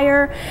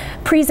entire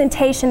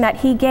presentation that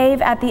he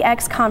gave at the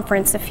X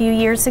conference a few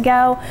years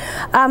ago.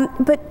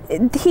 But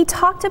he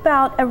talked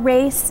about a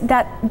race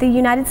that the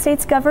United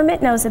States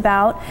government knows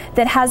about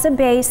that has a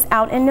base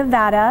out in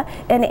Nevada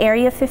in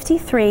Area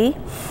 53.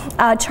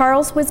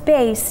 Charles was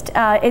based,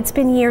 it's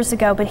been years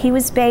ago, but he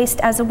was based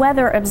as a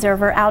weather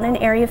observer out in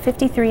Area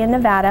 53 in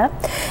Nevada.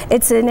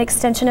 It's an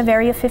extension of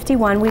Area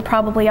 51. We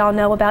probably all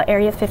know about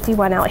Area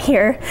 51 out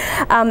here.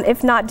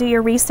 If not, do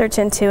your research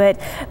into it.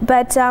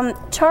 But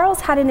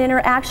Charles had an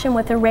interaction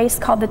with a race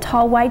called the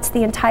Tall Whites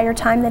the entire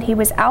time that he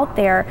was out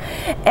there.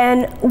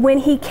 And when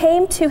he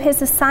came to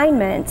his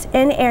assignment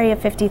in Area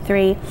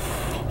 53,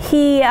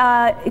 he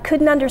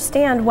couldn't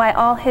understand why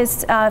all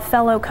his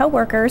fellow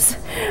co-workers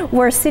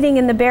were sitting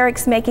in the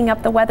barracks making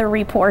up the weather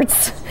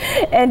reports.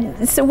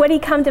 And so what he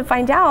come to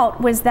find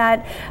out was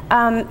that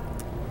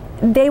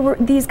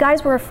these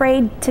guys were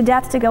afraid to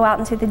death to go out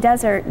into the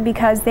desert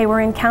because they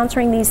were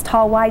encountering these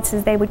tall whites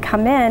as they would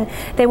come in.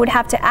 They would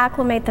have to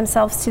acclimate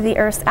themselves to the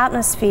Earth's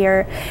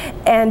atmosphere,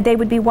 and they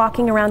would be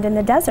walking around in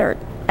the desert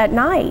at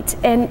night.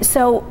 And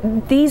so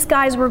these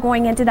guys were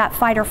going into that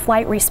fight or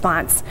flight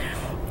response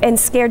and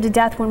scared to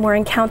death when we're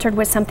encountered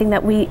with something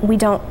that we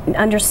don't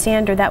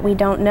understand or that we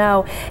don't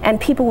know,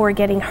 and people were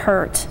getting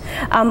hurt.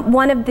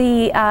 One of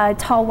the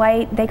tall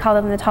white, they call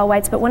them the tall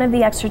whites, but one of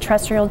the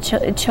extraterrestrial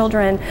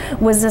children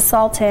was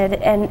assaulted,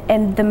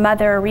 and the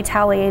mother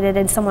retaliated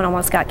and someone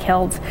almost got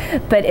killed.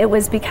 But it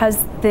was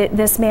because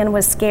this man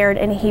was scared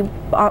and he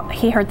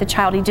hurt the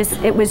child.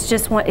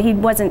 He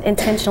wasn't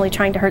intentionally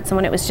trying to hurt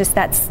someone. It was just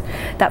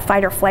that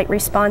fight or flight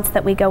response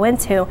that we go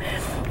into.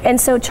 And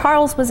so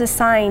Charles was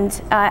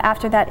assigned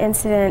after that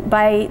incident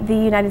by the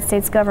United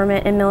States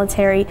government and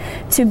military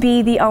to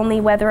be the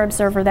only weather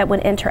observer that would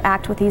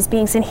interact with these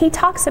beings. And he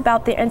talks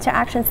about the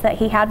interactions that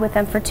he had with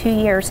them for 2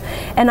 years.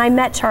 And I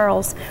met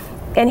Charles,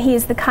 and he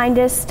is the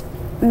kindest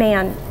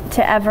man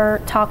to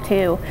ever talk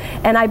to,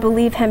 and I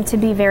believe him to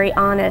be very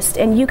honest.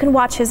 And you can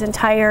watch his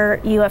entire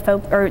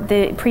UFO, or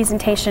the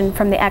presentation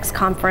from the X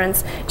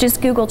conference.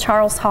 Just Google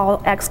Charles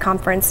Hall X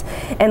conference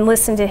and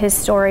listen to his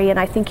story, and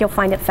I think you'll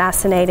find it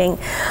fascinating.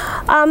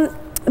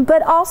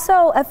 But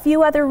also a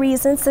few other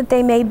reasons that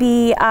they may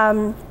be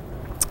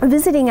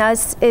visiting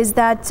us is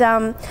that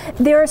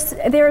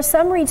there are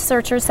some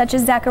researchers, such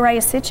as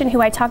Zecharia Sitchin,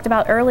 who I talked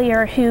about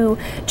earlier, who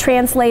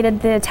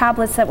translated the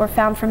tablets that were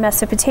found from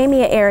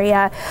Mesopotamia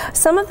area.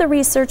 Some of the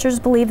researchers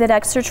believe that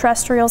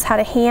extraterrestrials had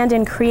a hand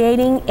in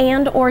creating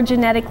and or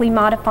genetically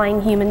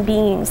modifying human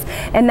beings,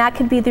 and that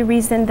could be the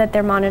reason that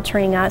they're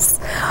monitoring us.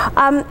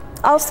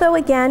 Also,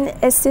 again,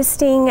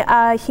 assisting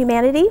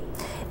humanity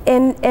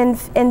in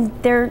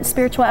their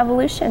spiritual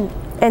evolution.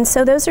 And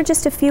so those are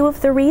just a few of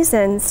the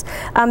reasons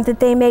that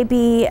they may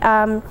be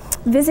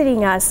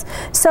visiting us.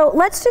 So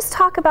let's just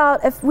talk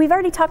about, we've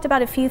already talked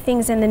about a few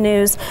things in the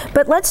news,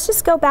 but let's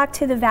just go back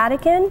to the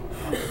Vatican.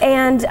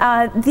 And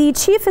the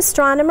chief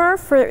astronomer,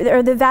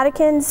 or the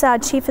Vatican's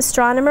chief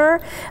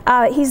astronomer,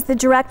 he's the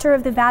director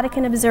of the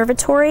Vatican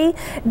Observatory.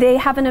 They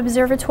have an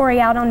observatory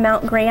out on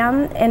Mount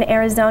Graham in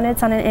Arizona.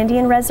 It's on an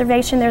Indian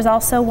reservation. There's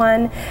also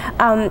one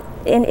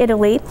in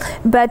Italy.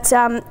 But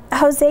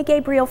Jose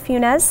Gabriel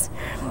Funes,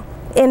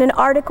 in an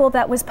article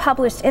that was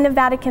published in a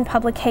Vatican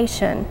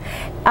publication,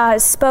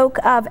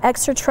 spoke of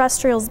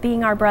extraterrestrials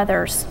being our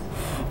brothers.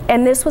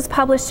 And this was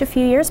published a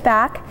few years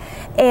back.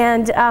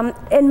 And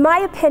in my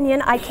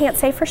opinion, I can't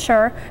say for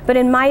sure, but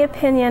in my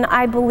opinion,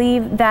 I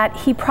believe that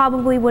he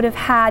probably would have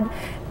had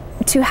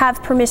to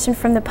have permission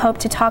from the Pope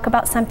to talk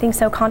about something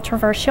so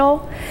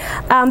controversial.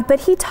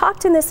 But he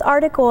talked in this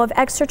article of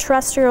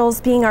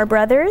extraterrestrials being our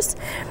brothers,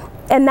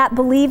 and that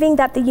believing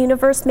that the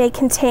universe may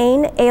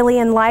contain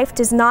alien life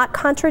does not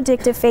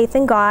contradict a faith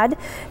in God,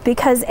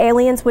 because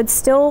aliens would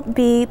still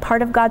be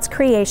part of God's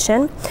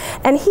creation.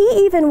 And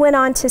he even went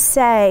on to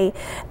say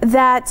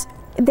that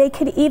they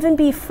could even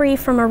be free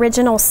from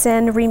original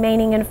sin,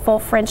 remaining in full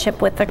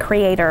friendship with the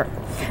Creator.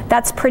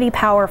 That's pretty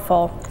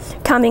powerful,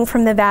 coming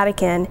from the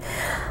Vatican.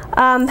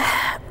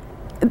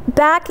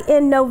 Back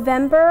in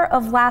November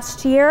of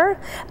last year,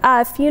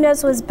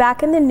 Funes was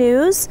back in the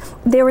news.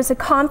 There was a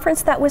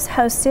conference that was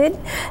hosted.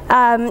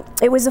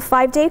 It was a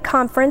 5-day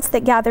conference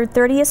that gathered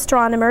 30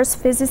 astronomers,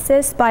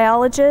 physicists,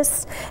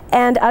 biologists,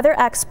 and other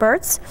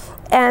experts.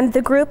 And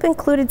the group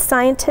included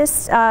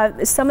scientists.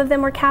 Some of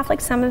them were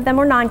Catholic, some of them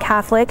were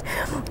non-Catholic.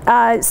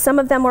 Some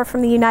of them were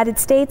from the United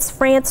States,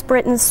 France,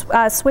 Britain,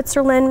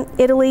 Switzerland,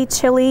 Italy,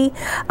 Chile.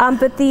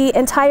 But the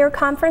entire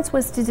conference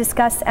was to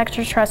discuss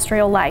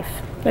extraterrestrial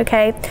life.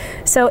 Okay,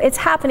 so it's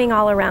happening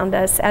all around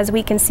us as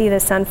we can see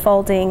this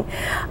unfolding.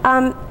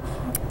 I'm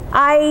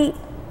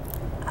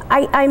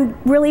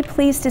really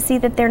pleased to see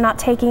that they're not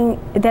taking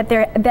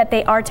that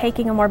they are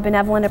taking a more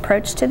benevolent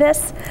approach to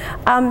this.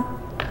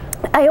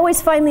 I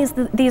always find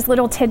these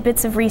little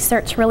tidbits of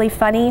research really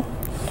funny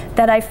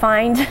that I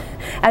find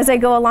as I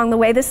go along the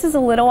way. This is a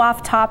little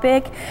off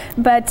topic,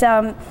 but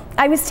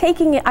I was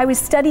studying an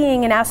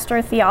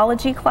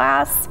astrotheology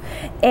class,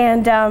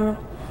 and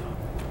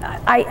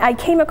I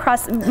came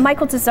across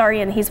Michael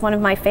Tazarian. He's one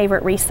of my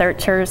favorite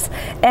researchers,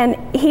 and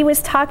he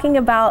was talking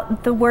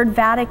about the word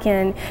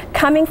Vatican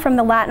coming from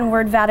the Latin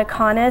word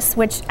Vaticanus,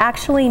 which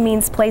actually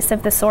means place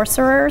of the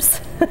sorcerers.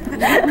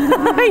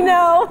 I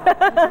know.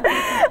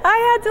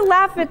 I had to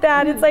laugh at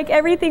that. It's like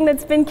everything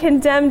that's been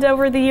condemned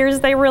over the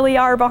years, they really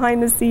are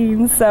behind the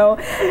scenes. So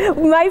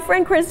my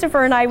friend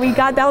Christopher and I, we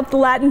got out the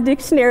Latin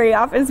dictionary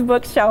off his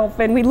bookshelf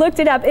and we looked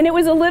it up, and it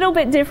was a little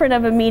bit different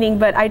of a meaning,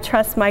 but I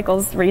trust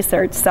Michael's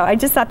research, so I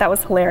just thought that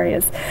was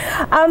hilarious.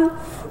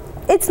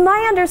 It's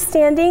my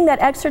understanding that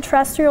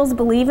extraterrestrials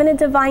believe in a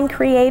divine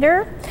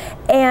creator,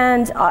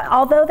 and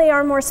although they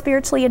are more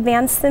spiritually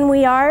advanced than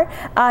we are,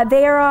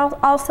 they are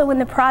also in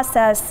the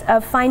process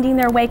of finding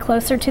their way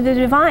closer to the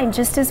divine,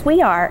 just as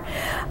we are.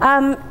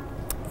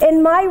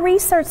 In my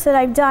research that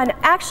I've done,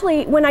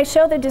 actually, when I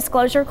show the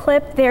disclosure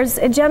clip, there's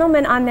a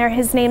gentleman on there,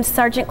 his name's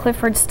Sergeant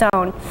Clifford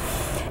Stone.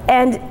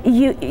 And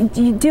you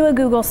do a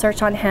Google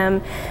search on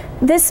him.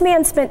 This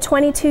man spent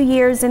 22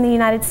 years in the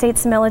United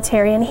States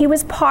military, and he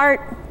was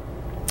part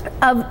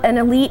of an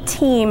elite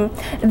team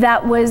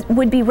that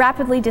would be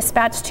rapidly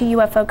dispatched to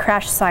UFO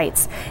crash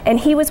sites. And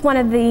he was one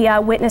of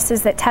the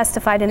witnesses that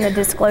testified in the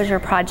Disclosure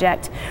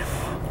Project.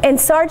 And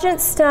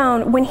Sergeant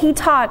Stone, when he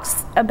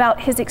talks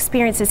about his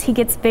experiences, he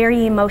gets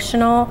very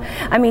emotional.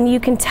 I mean, you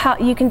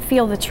can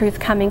feel the truth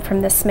coming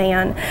from this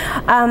man.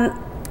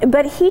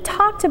 But he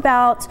talked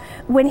about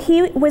when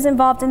he was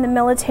involved in the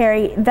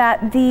military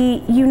that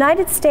the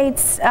United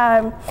States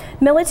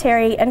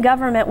military and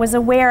government was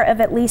aware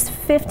of at least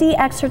 50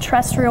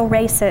 extraterrestrial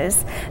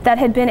races that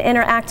had been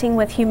interacting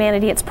with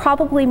humanity. It's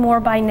probably more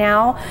by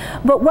now.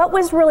 But what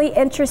was really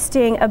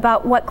interesting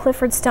about what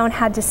Clifford Stone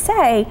had to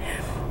say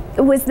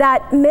was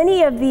that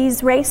many of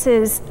these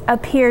races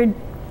appeared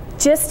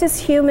just as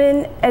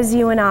human as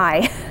you and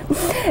I.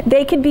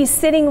 They could be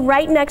sitting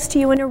right next to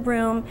you in a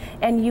room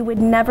and you would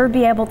never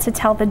be able to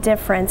tell the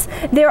difference.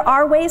 There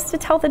are ways to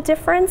tell the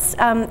difference.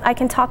 I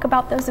can talk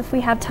about those if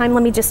we have time.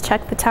 Let me just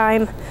check the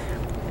time.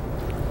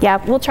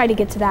 Yeah, we'll try to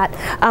get to that.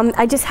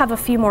 I just have a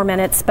few more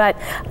minutes, but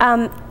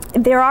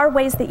there are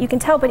ways that you can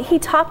tell, but he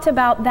talked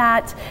about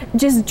that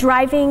just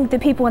driving the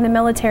people in the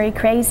military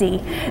crazy,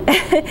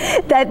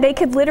 that they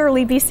could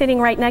literally be sitting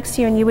right next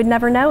to you and you would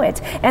never know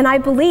it. And I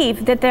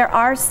believe that there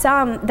are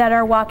some that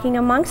are walking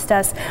amongst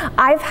us.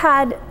 I've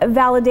had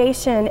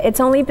validation. It's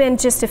only been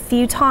just a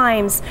few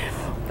times,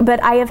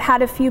 but I have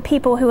had a few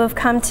people who have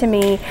come to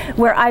me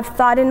where I've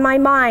thought in my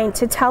mind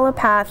to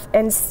telepath,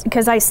 and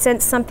because I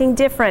sense something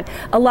different.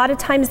 A lot of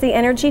times the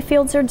energy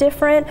fields are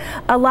different.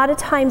 A lot of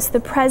times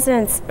the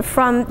presence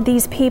from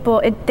these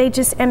people, they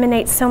just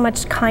emanate so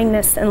much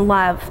kindness and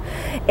love.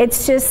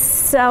 It's just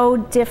so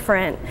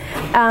different.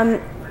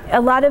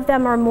 A lot of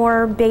them are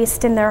more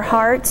based in their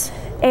heart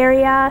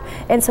area,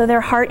 and so their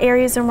heart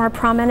areas are more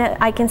prominent.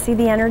 I can see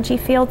the energy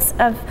fields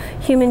of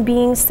human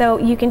beings, so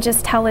you can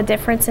just tell a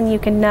difference and you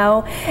can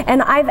know.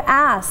 And I've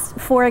asked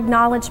for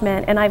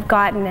acknowledgement and I've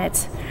gotten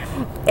it,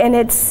 and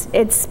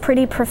it's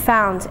pretty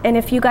profound. And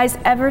if you guys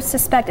ever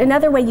suspect,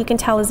 another way you can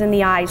tell is in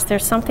the eyes.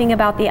 There's something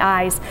about the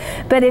eyes.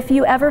 But if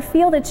you ever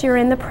feel that you're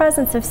in the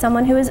presence of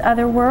someone who is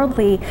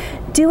otherworldly,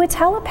 do a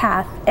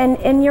telepath and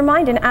in your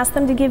mind and ask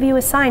them to give you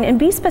a sign, and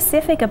be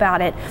specific about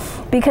it,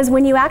 because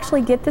when you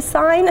actually get the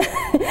sign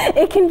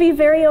it can be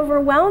very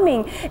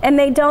overwhelming, and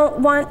they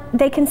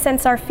can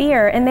sense our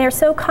fear, and they are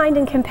so kind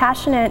and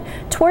compassionate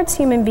towards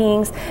human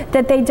beings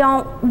that they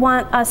don't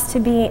want us to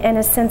be in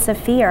a sense of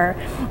fear,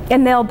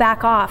 and they'll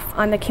back off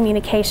on the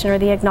communication or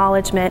the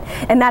acknowledgement.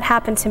 And that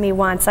happened to me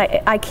once.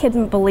 I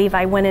couldn't believe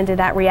I went into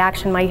that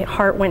reaction. My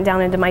heart went down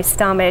into my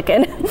stomach,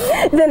 and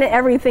then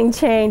everything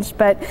changed,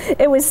 but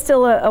it was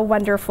still a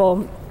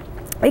wonderful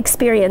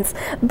experience.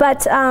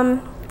 But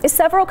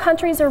several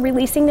countries are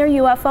releasing their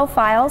UFO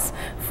files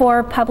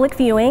for public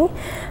viewing.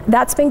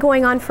 That's been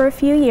going on for a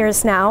few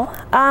years now.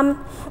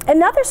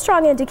 Another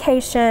strong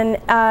indication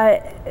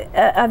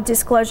of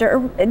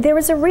disclosure, there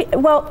was a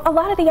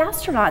lot of the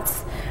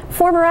astronauts,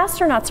 former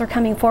astronauts, are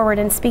coming forward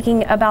and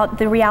speaking about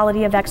the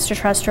reality of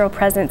extraterrestrial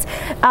presence.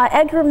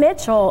 Edgar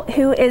Mitchell,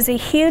 who is a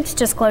huge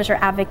disclosure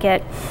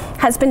advocate,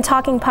 has been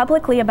talking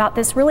publicly about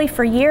this really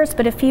for years,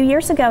 but a few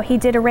years ago he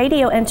did a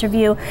radio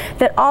interview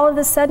that all of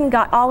a sudden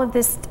got all of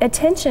this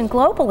attention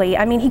globally.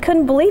 I mean, he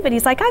couldn't believe it.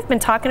 He's like, I've been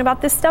talking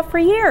about this stuff for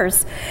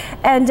years.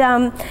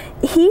 And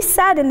he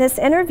said in this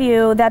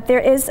interview that there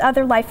is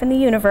other life in the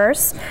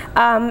universe,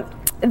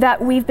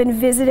 that we've been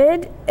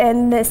visited,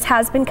 and this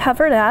has been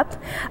covered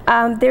up.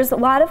 There's a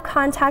lot of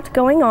contact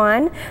going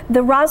on.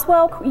 The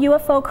Roswell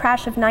UFO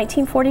crash of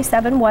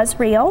 1947 was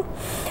real,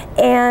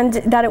 and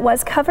that it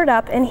was covered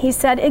up. And he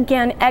said,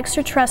 again,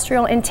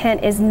 extraterrestrial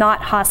intent is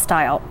not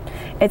hostile.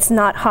 It's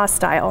not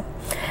hostile.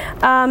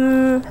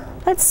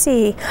 Let's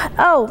see.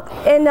 Oh,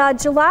 in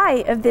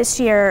July of this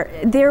year,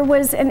 there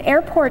was an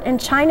airport in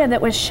China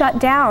that was shut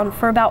down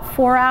for about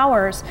 4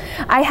 hours.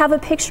 I have a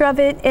picture of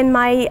it in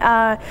my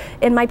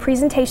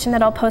presentation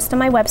that I'll post on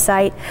my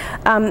website.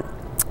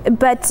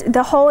 But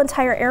the whole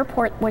entire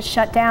airport was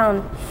shut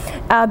down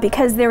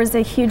because there was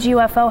a huge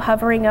UFO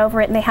hovering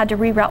over it, and they had to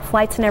reroute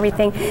flights and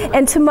everything.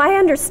 And to my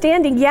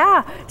understanding,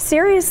 yeah,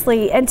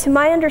 seriously, and to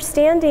my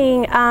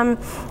understanding,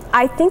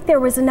 I think there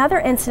was another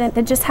incident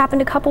that just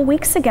happened a couple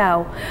weeks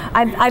ago.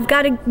 I've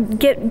got to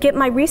get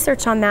my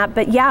research on that,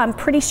 but yeah, I'm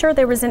pretty sure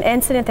there was an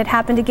incident that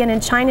happened again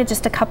in China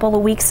just a couple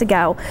of weeks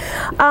ago.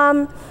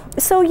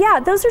 So yeah,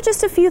 those are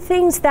just a few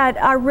things that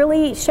are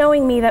really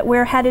showing me that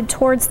we're headed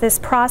towards this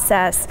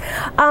process.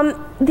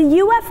 The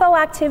UFO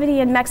activity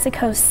in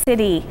Mexico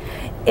City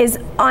is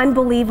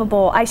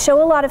unbelievable. I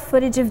show a lot of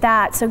footage of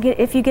that, so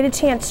if you get a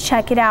chance,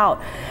 check it out.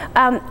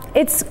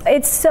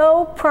 It's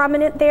so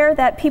prominent there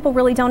that people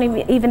really don't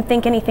even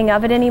think anything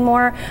of it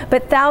anymore,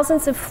 but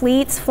thousands of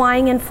fleets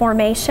flying in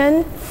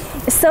formation,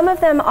 some of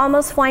them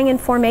almost flying in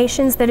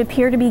formations that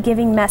appear to be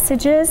giving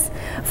messages,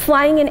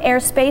 flying in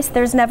airspace.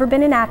 There's never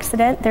been an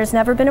accident. There's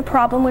never been a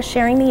problem with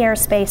sharing the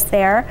airspace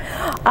there.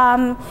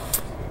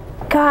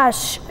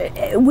 Gosh,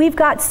 we've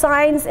got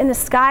signs in the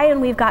sky and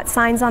we've got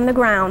signs on the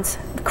ground.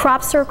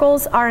 Crop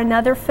circles are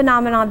another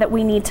phenomenon that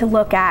we need to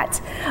look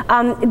at.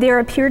 There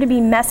appear to be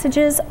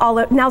messages all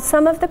over. Now,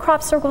 some of the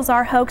crop circles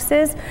are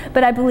hoaxes,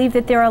 but I believe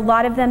that there are a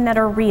lot of them that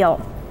are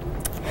real.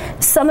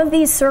 Some of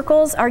these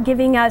circles are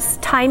giving us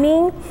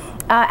timing,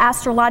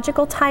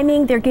 astrological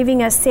timing. They're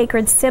giving us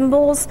sacred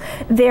symbols.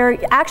 They're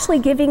actually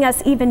giving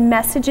us even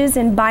messages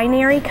in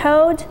binary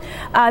code.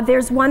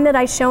 There's one that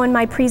I show in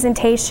my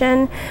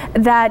presentation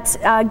that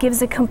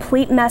gives a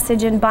complete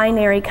message in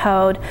binary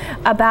code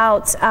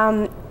about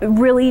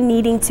really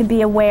needing to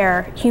be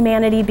aware,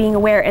 humanity being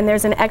aware, and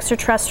there's an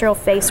extraterrestrial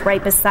face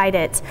right beside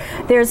it.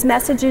 There's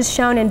messages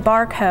shown in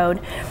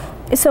barcode.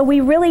 So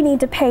we really need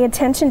to pay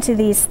attention to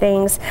these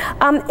things.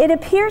 It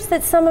appears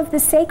that some of the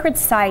sacred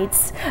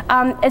sites,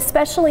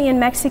 especially in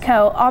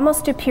Mexico,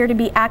 almost appear to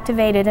be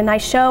activated, and I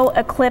show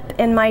a clip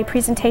in my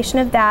presentation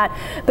of that,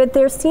 but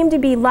there seem to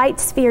be light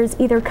spheres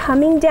either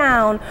coming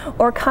down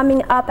or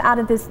coming up out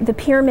of the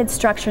pyramid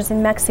structures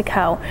in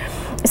Mexico.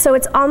 So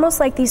it's almost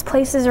like these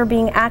places are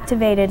being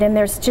activated, and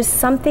there's just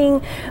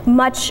something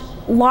much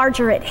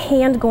larger at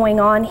hand going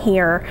on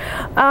here.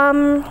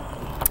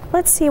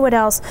 Let's see what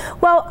else.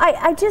 Well,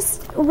 I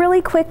just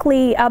really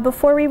quickly,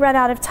 before we run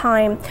out of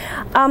time,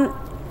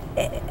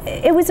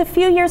 it was a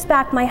few years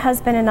back, my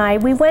husband and I,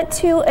 we went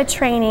to a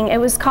training. It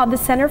was called the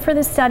Center for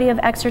the Study of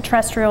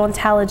Extraterrestrial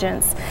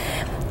Intelligence.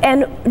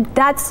 And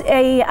that's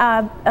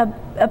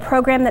a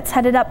program that's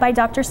headed up by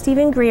Dr.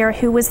 Stephen Greer,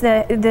 who was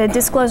the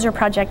Disclosure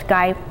Project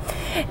guy.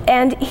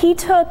 And he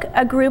took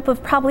a group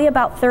of probably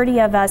about 30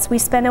 of us. We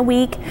spent a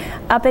week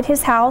up at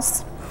his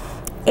house,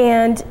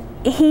 and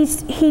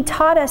he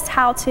taught us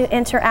how to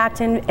interact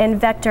in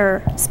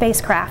vector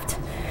spacecraft.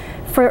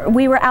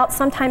 We were out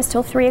sometimes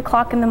till 3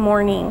 o'clock in the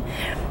morning.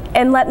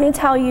 And let me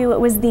tell you,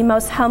 it was the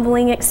most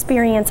humbling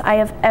experience I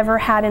have ever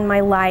had in my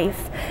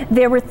life.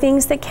 There were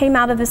things that came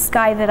out of the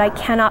sky that I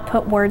cannot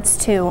put words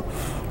to.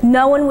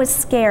 No one was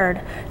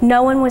scared.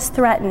 No one was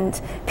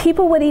threatened.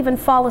 People would even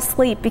fall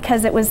asleep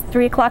because it was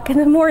 3 o'clock in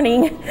the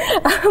morning.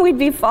 We'd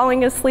be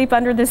falling asleep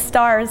under the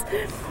stars.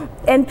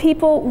 And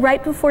people,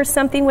 right before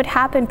something would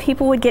happen,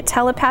 people would get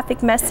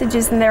telepathic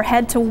messages in their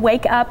head to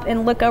wake up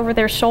and look over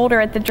their shoulder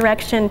at the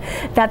direction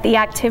that the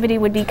activity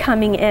would be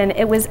coming in.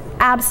 It was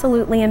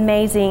absolutely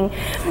amazing.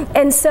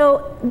 And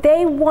so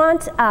they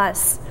want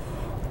us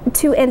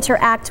to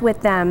interact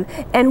with them.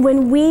 And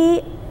when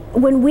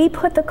we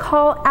put the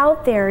call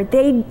out there,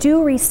 they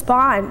do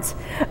respond.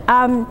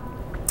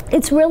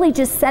 It's really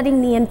just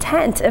setting the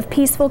intent of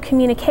peaceful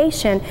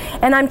communication.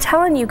 And I'm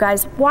telling you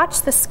guys,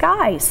 watch the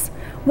skies.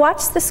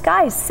 Watch the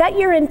skies. Set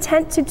your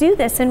intent to do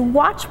this and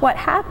watch what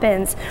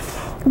happens.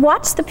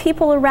 Watch the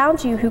people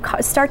around you who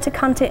start to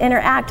come to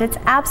interact. It's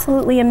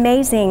absolutely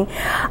amazing.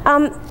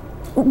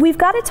 We've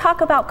got to talk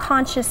about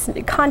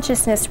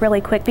consciousness really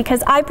quick,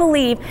 because I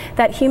believe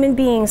that human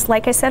beings,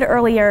 like I said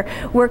earlier,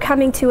 we're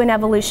coming through an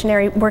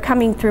evolutionary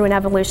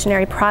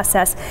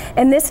process,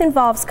 and this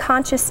involves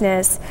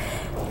consciousness.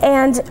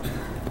 And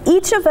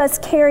each of us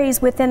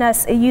carries within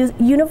us a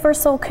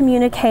universal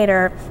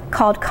communicator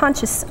called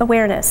conscious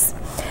awareness.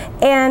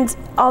 And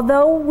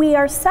although we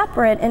are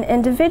separate and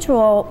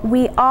individual,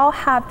 we all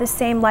have the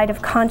same light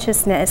of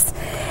consciousness.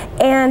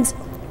 And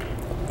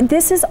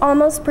this is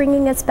almost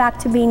bringing us back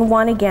to being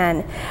one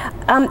again.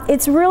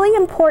 It's really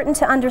important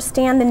to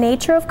understand the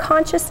nature of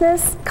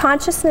consciousness.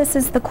 Consciousness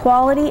is the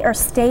quality or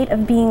state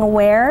of being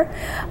aware,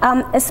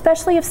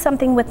 especially of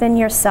something within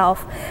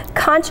yourself.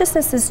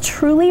 Consciousness is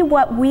truly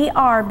what we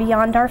are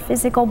beyond our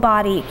physical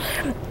body.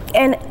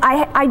 And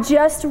I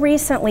just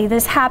recently,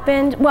 this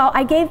happened, well,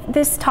 I gave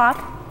this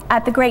talk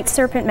at the Great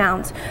Serpent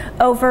Mound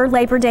over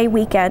Labor Day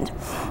weekend.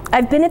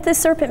 I've been at the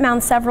Serpent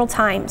Mound several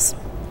times,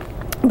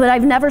 but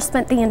I've never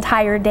spent the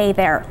entire day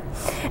there.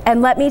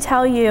 And let me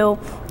tell you,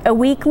 a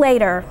week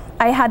later,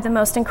 I had the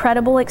most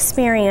incredible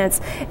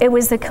experience. It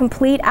was a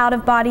complete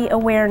out-of-body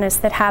awareness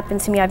that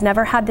happened to me. I've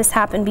never had this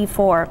happen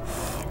before.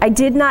 I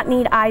did not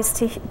need eyes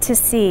to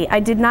see.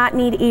 I did not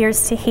need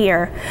ears to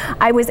hear.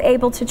 I was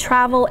able to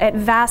travel at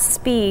vast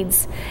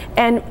speeds,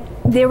 and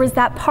there was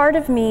that part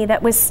of me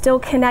that was still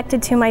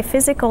connected to my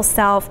physical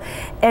self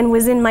and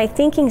was in my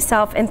thinking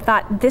self and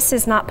thought, this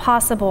is not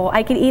possible.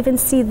 I could even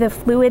see the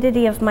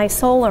fluidity of my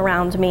soul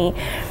around me.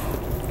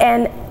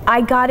 And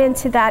I got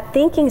into that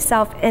thinking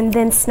self and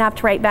then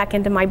snapped right back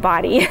into my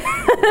body.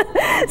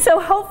 So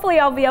hopefully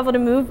I'll be able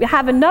to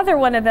have another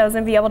one of those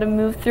and be able to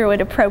move through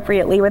it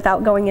appropriately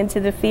without going into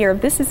the fear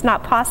of this is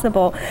not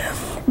possible.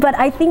 But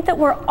I think that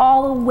we're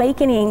all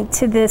awakening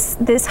to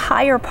this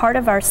higher part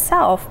of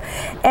ourself.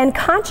 And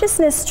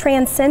consciousness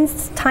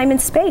transcends time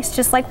and space,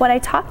 just like what I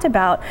talked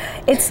about.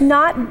 It's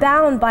not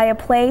bound by a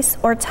place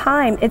or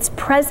time. It's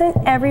present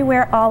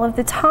everywhere all of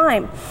the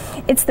time.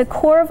 It's the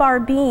core of our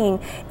being,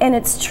 and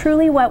it's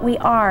truly what we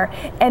are.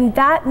 And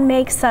that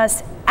makes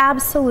us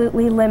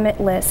absolutely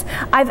limitless.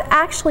 I've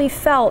actually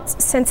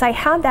felt, since I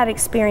had that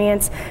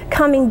experience,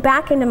 coming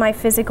back into my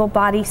physical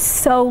body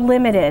so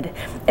limited.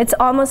 It's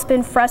almost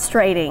been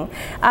frustrating.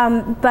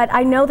 But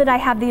I know that I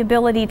have the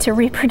ability to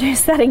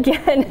reproduce that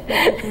again.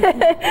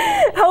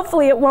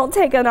 Hopefully it won't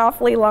take an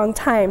awfully long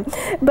time.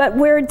 But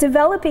we're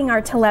developing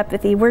our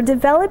telepathy. We're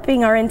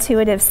developing our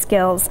intuitive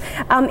skills,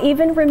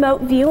 even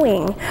remote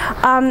viewing.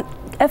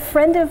 A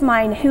friend of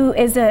mine who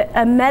is a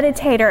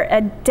meditator,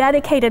 a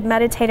dedicated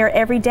meditator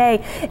every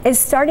day, is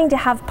starting to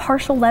have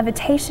partial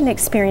levitation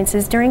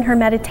experiences during her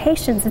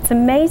meditations. It's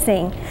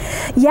amazing.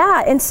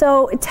 Yeah, and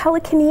so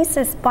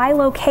telekinesis,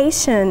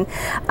 bilocation,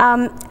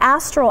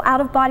 astral,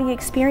 out-of-body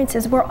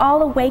experiences, we're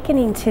all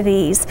awakening to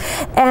these.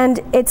 And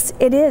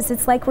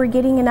it's like we're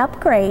getting an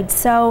upgrade.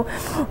 So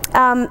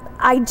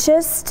I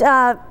just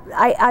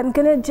I'm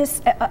going to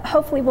just,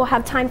 hopefully we'll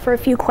have time for a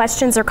few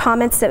questions or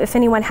comments if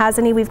anyone has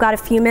any. We've got a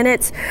few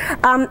minutes.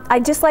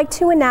 I'd just like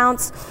to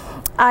announce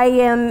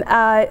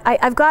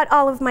I've got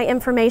all of my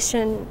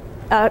information.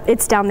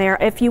 It's down there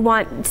if you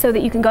want, so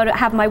that you can go to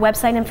have my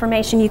website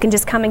information. You can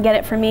just come and get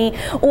it from me,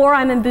 or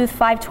I'm in booth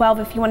 512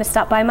 if you want to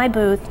stop by my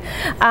booth,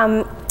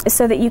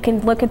 so that you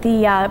can look at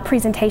the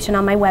presentation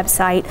on my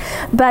website.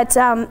 But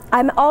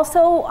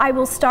I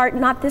will start,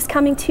 not this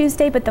coming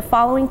Tuesday, but the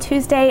following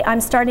Tuesday, I'm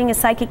starting a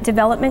psychic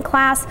development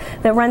class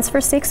that runs for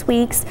 6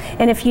 weeks.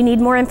 And if you need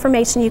more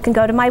information, you can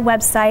go to my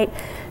website.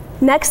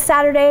 Next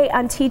Saturday,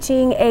 I'm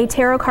teaching a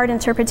tarot card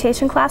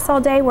interpretation class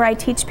all day, where I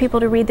teach people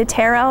to read the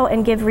tarot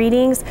and give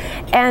readings.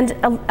 And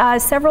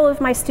several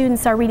of my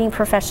students are reading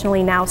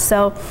professionally now,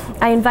 so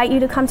I invite you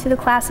to come to the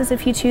classes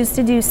if you choose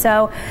to do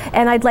so.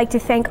 And I'd like to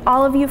thank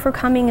all of you for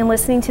coming and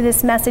listening to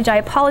this message. I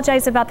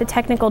apologize about the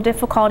technical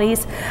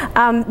difficulties,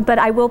 but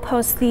I will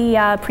post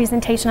the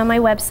presentation on my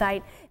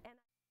website.